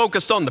we've been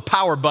focused on the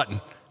power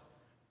button.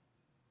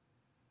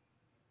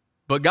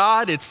 But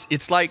God,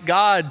 it's like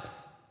God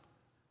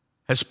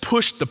has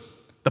pushed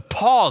the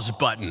pause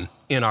button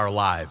in our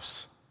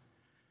lives.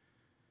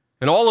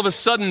 And all of a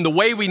sudden, the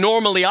way we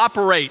normally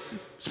operate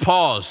is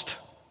paused.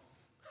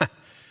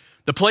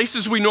 The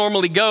places we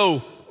normally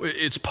go,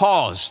 it's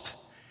paused.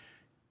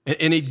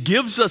 And it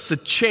gives us a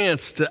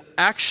chance to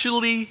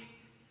actually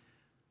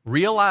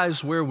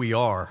realize where we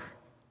are.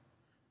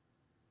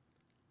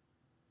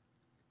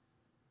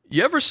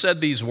 You ever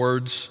said these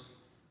words?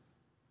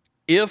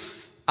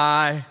 If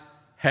I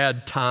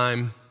had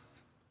time,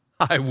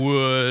 I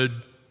would.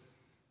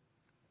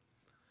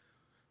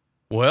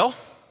 Well,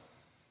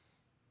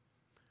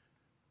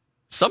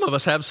 some of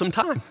us have some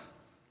time.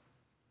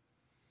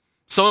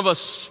 Some of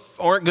us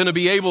aren't going to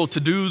be able to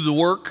do the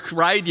work,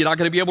 right? You're not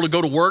going to be able to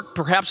go to work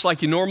perhaps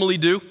like you normally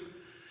do.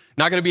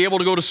 Not going to be able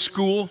to go to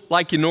school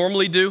like you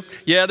normally do.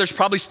 Yeah, there's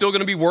probably still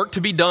going to be work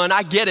to be done.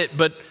 I get it,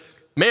 but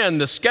man,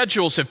 the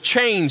schedules have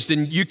changed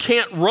and you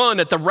can't run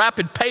at the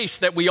rapid pace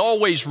that we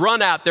always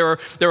run at. There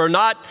are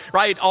not,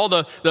 right, all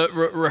the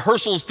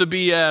rehearsals to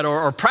be at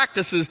or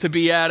practices to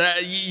be at.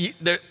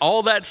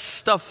 All that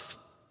stuff,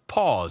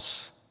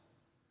 pause.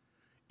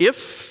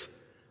 If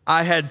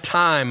I had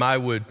time, I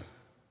would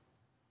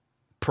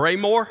pray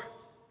more.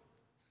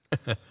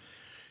 And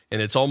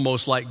it's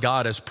almost like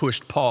God has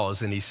pushed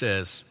pause and he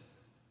says,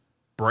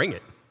 bring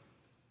it.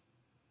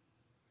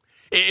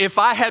 If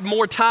I had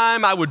more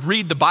time, I would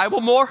read the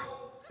Bible more.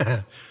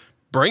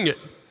 Bring it.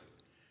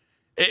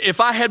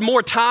 If I had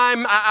more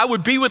time, I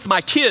would be with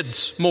my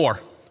kids more.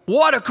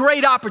 What a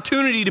great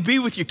opportunity to be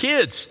with your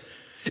kids.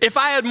 If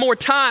I had more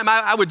time,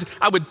 I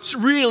would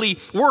really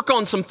work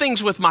on some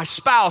things with my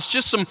spouse.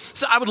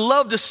 I would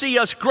love to see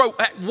us grow.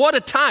 What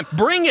a time.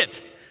 Bring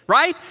it,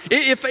 right?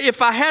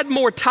 If I had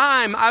more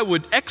time, I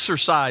would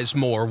exercise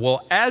more.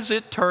 Well, as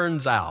it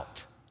turns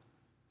out,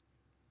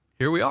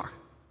 here we are.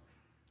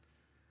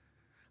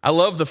 I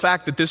love the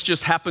fact that this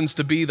just happens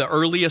to be the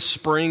earliest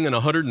spring in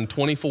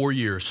 124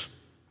 years.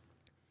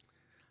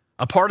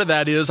 A part of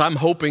that is I'm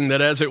hoping that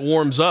as it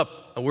warms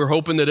up, we're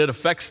hoping that it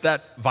affects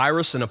that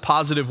virus in a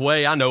positive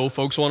way. I know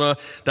folks want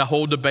that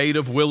whole debate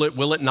of will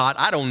it not?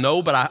 I don't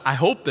know, but I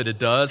hope that it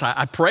does.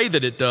 I pray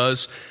that it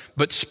does.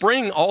 But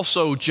spring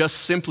also just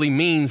simply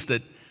means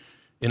that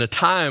in a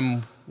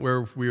time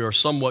where we are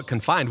somewhat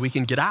confined, we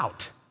can get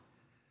out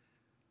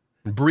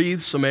and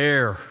breathe some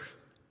air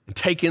and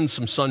take in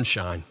some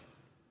sunshine.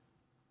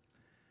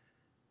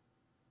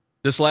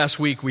 This last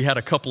week, we had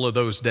a couple of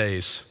those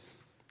days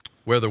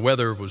where the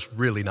weather was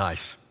really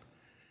nice.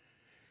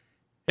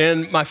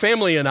 And my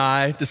family and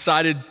I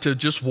decided to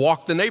just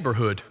walk the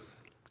neighborhood.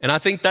 And I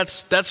think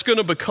that's going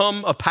to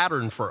become a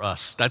pattern for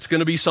us. That's going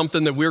to be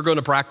something that we're going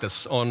to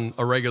practice on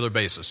a regular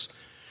basis.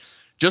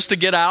 Just to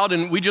get out,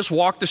 and we just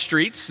walked the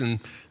streets,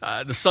 and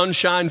the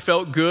sunshine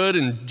felt good,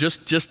 and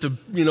just to,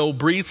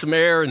 breathe some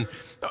air. And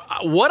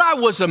what I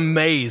was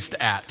amazed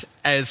at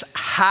is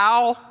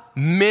how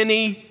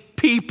many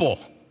people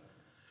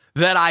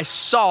that I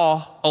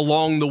saw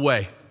along the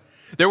way.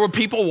 There were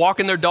people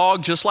walking their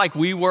dog just like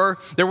we were.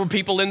 There were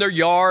people in their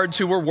yards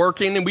who were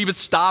working, and we would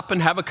stop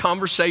and have a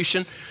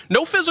conversation.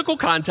 No physical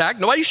contact.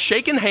 Nobody's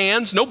shaking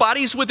hands.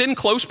 Nobody's within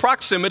close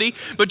proximity,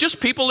 but just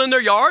people in their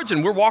yards,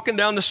 and we're walking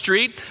down the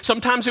street.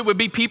 Sometimes it would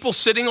be people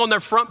sitting on their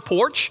front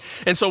porch,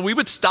 and so we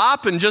would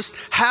stop and just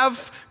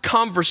have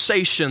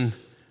conversation.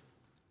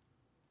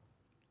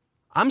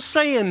 I'm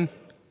saying,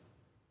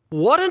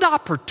 what an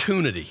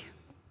opportunity.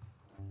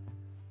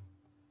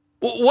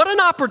 What an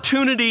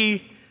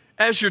opportunity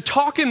as you're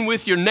talking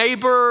with your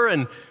neighbor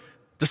and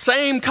the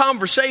same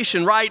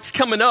conversation, right, it's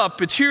coming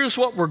up. It's here's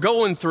what we're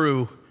going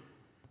through.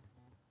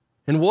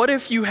 And what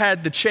if you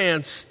had the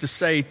chance to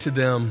say to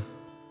them,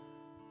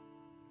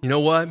 you know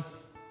what?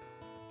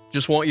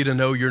 Just want you to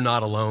know you're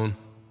not alone.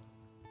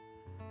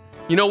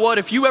 You know what?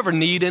 If you ever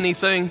need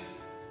anything,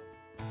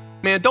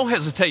 man, don't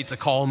hesitate to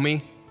call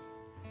me.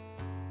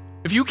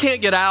 If you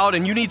can't get out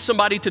and you need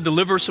somebody to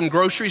deliver some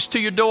groceries to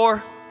your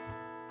door,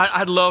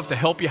 I'd love to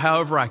help you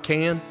however I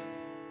can.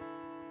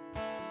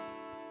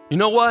 You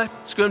know what?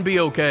 It's going to be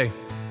okay.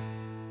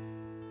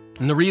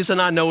 And the reason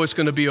I know it's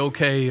going to be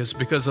okay is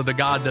because of the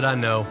God that I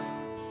know.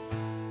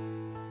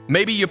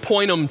 Maybe you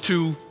point them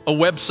to a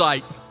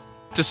website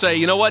to say,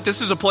 you know what, this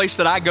is a place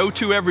that I go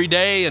to every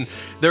day, and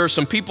there are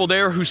some people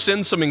there who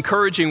send some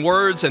encouraging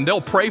words, and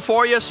they'll pray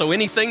for you, so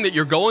anything that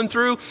you're going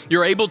through,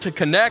 you're able to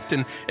connect,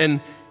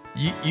 and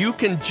you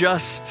can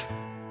just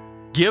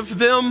give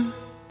them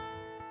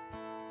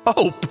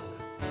hope.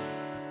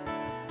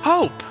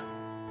 Hope.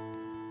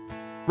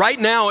 Right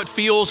now, it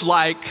feels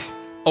like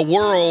a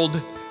world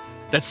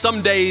that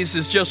some days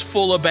is just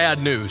full of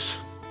bad news.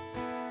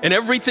 And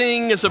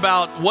everything is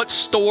about what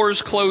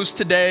stores closed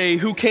today,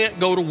 who can't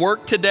go to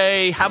work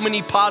today, how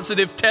many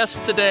positive tests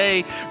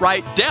today,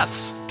 right?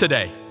 Deaths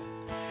today.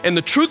 And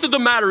the truth of the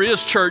matter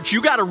is, church,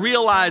 you got to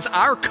realize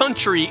our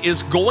country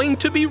is going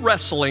to be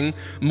wrestling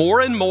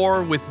more and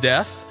more with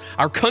death.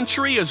 Our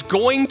country is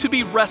going to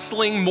be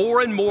wrestling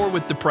more and more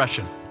with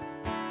depression.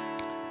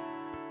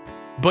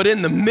 But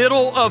in the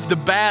middle of the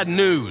bad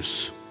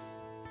news,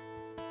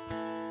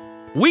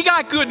 we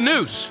got good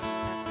news.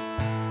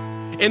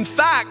 In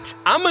fact,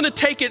 I'm going to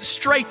take it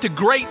straight to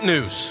great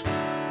news,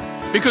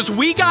 because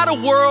we got a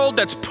world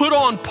that's put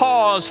on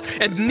pause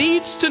and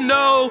needs to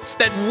know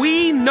that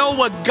we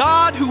know a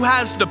God who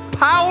has the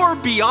power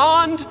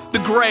beyond the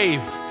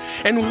grave.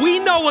 And we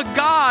know a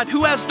God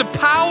who has the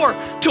power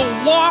to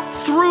walk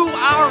through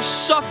our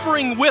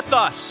suffering with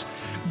us.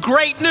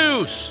 Great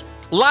news.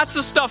 Lots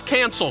of stuff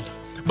canceled,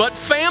 but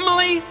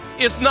family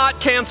is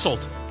not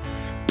canceled.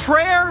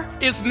 Prayer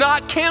is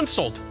not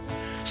canceled.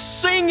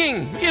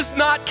 Singing is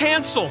not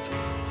canceled.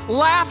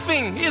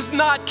 Laughing is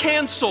not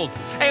canceled.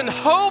 And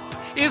hope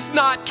is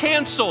not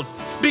canceled.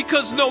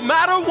 Because no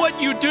matter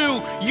what you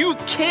do, you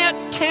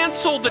can't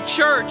cancel the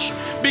church,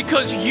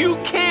 because you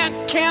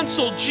can't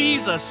cancel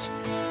Jesus.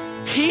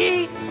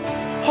 He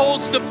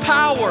holds the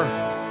power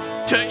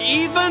to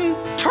even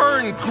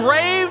turn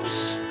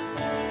graves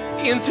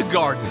into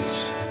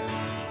gardens.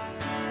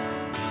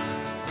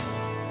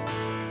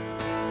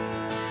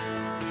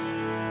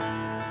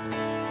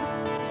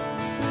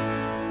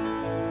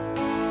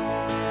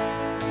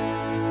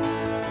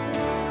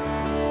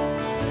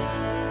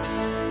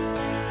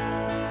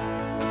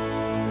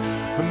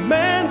 A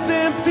man's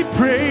empty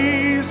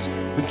praise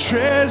and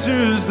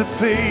treasures that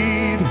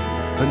fade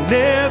are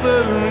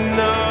never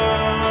enough.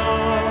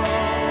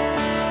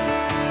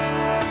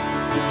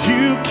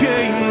 You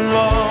came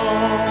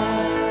along,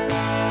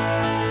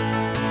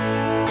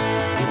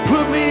 you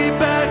put me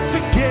back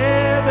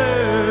together,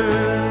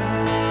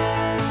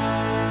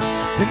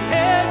 and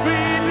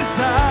every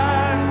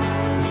desire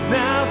is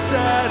now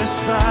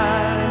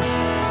satisfied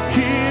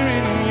here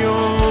in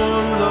your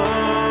love.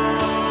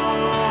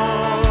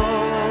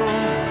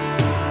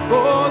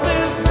 Oh,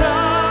 there's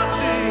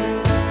nothing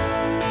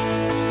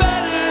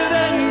better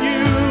than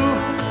you.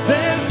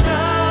 There's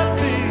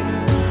nothing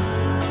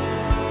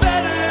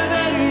better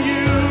than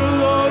you.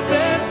 Lord,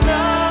 there's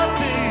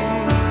nothing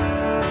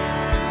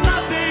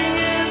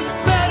is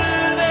better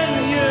than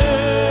you.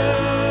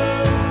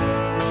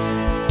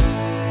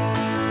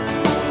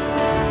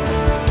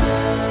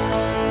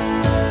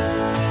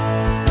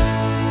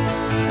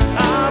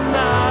 I'm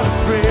not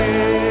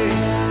afraid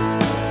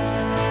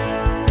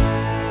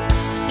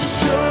to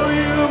show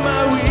you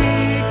my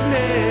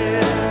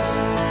weakness,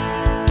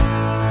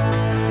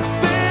 the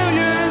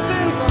failures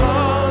and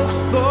flaws.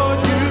 Lord,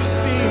 you've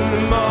seen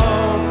them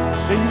all,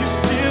 and you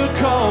still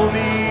call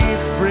me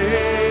friend.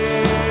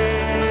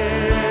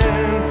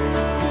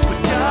 'Cause the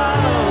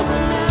God of the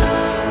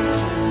mountain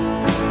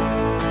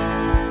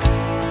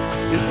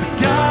is the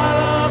God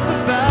of the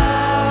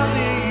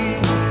valley.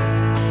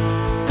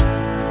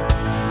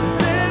 And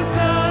there's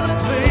not a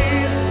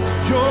place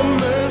your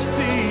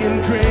mercy and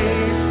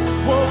grace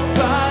won't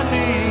find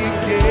me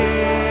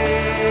again.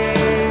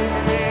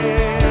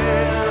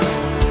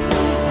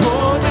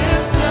 Oh,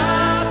 there's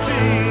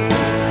nothing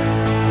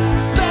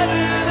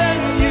better than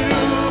you.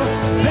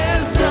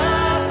 There's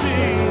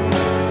nothing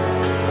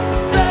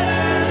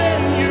better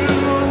than you.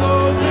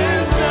 Lord,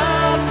 there's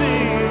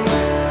nothing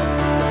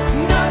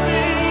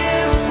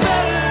is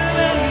better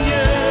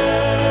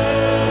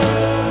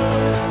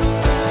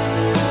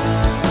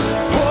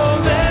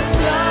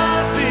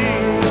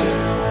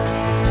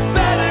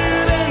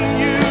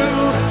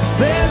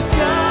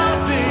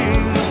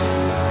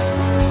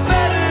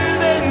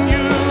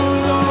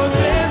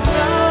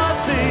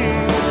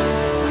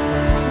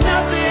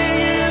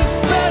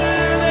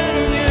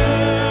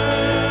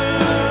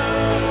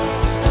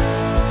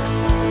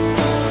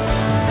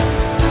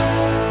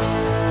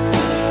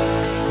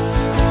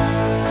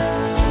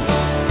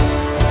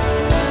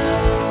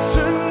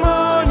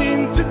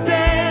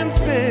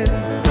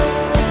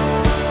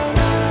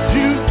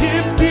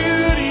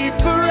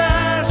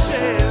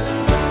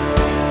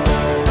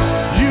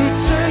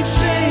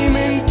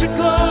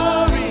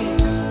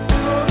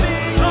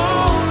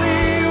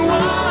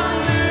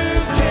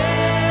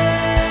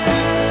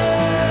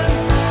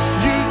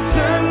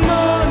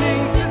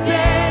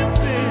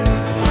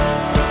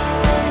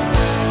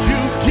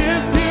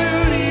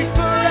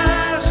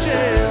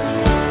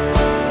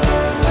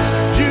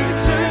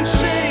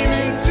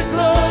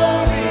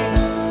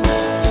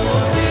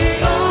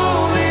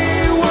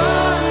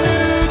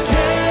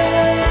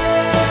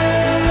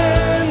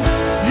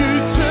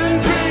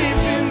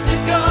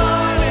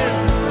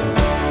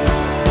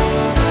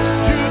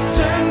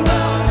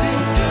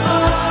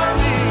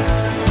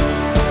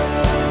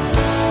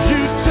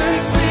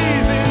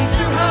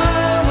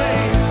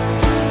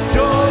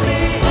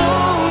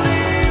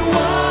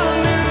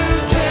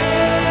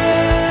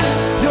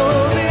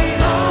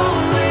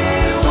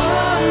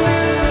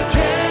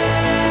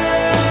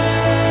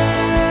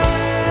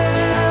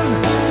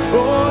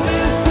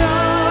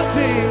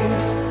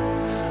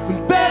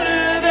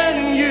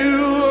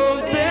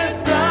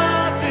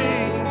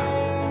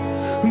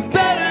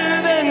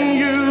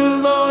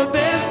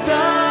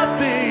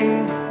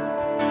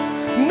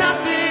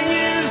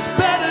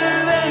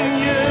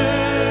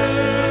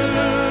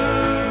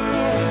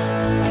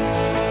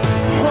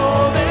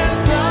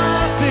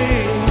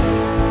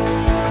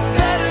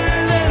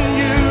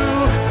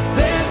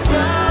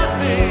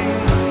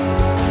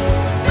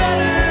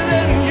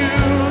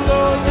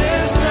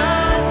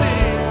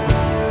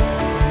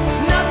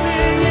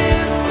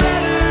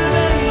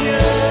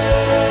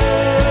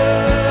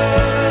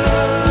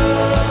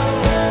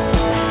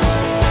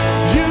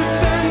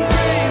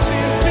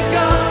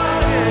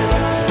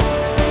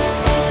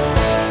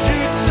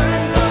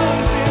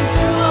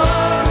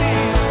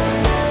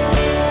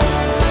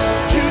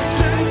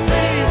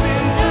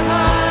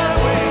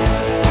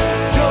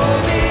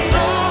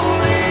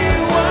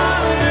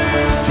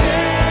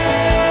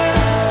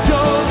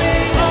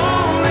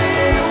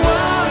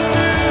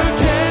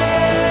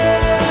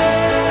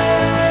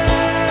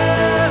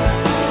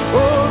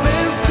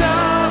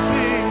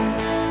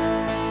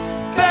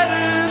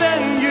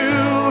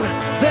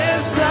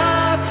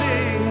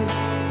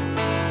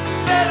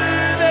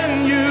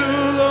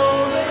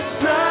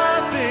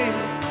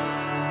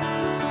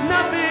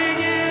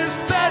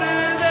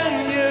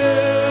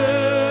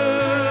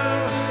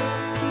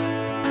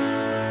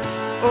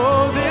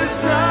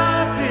there's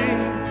nothing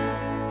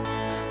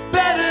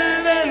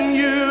better than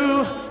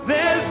you.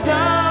 There's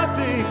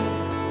nothing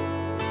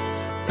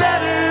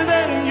better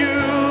than you,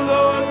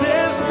 Lord.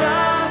 There's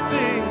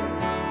nothing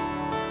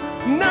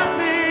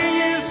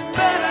is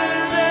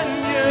better than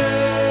you.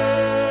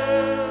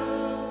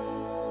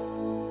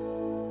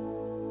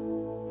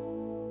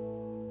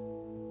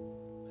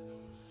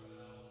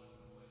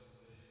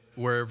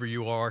 Wherever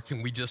you are,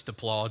 can we just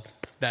applaud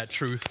that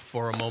truth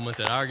for a moment,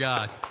 that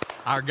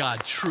our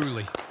God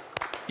truly,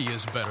 He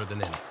is better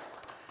than any.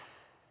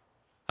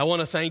 I want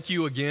to thank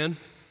you again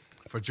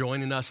for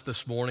joining us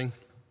this morning.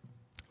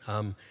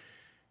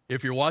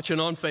 If you're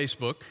watching on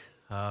Facebook,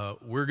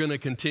 we're going to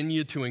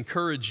continue to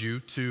encourage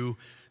you to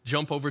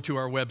jump over to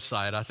our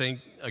website. I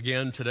think,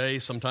 again, today,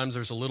 sometimes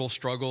there's a little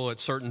struggle at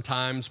certain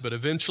times, but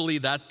eventually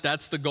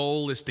that's the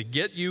goal, is to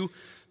get you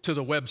to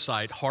the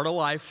website,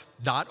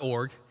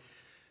 heartoflife.org.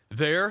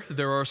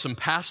 There are some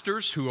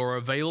pastors who are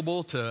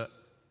available to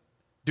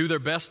do their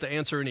best to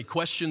answer any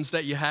questions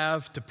that you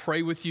have, to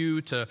pray with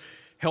you, to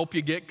help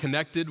you get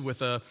connected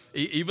with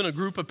even a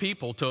group of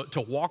people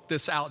to walk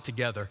this out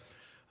together.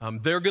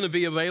 They're going to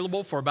be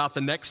available for about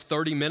the next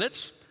 30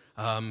 minutes,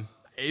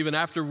 even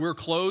after we're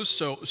closed.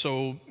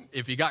 So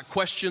if you got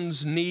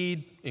questions,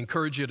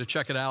 encourage you to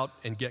check it out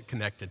and get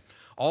connected.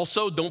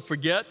 Also, don't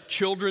forget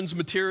children's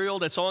material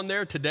that's on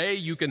there. Today,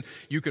 you can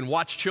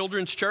watch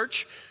Children's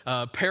Church.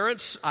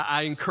 Parents,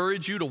 I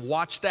encourage you to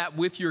watch that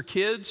with your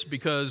kids,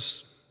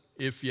 because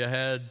if you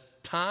had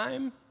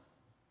time,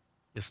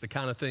 it's the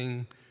kind of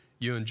thing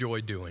you enjoy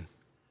doing.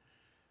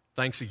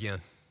 Thanks again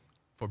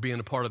for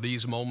being a part of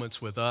these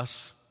moments with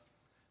us.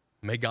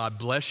 May God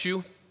bless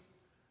you.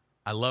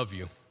 I love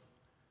you.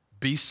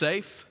 Be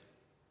safe,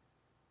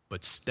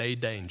 but stay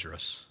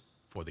dangerous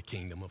for the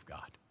kingdom of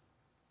God.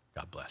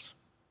 God bless.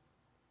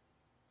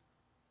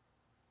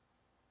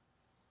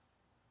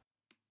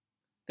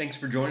 Thanks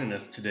for joining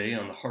us today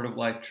on the Heart of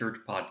Life Church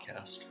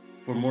podcast.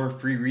 For more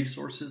free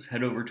resources,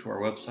 head over to our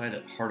website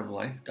at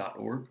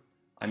heartoflife.org.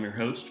 I'm your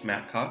host,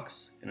 Matt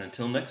Cox, and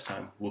until next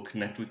time, we'll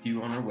connect with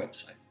you on our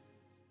website.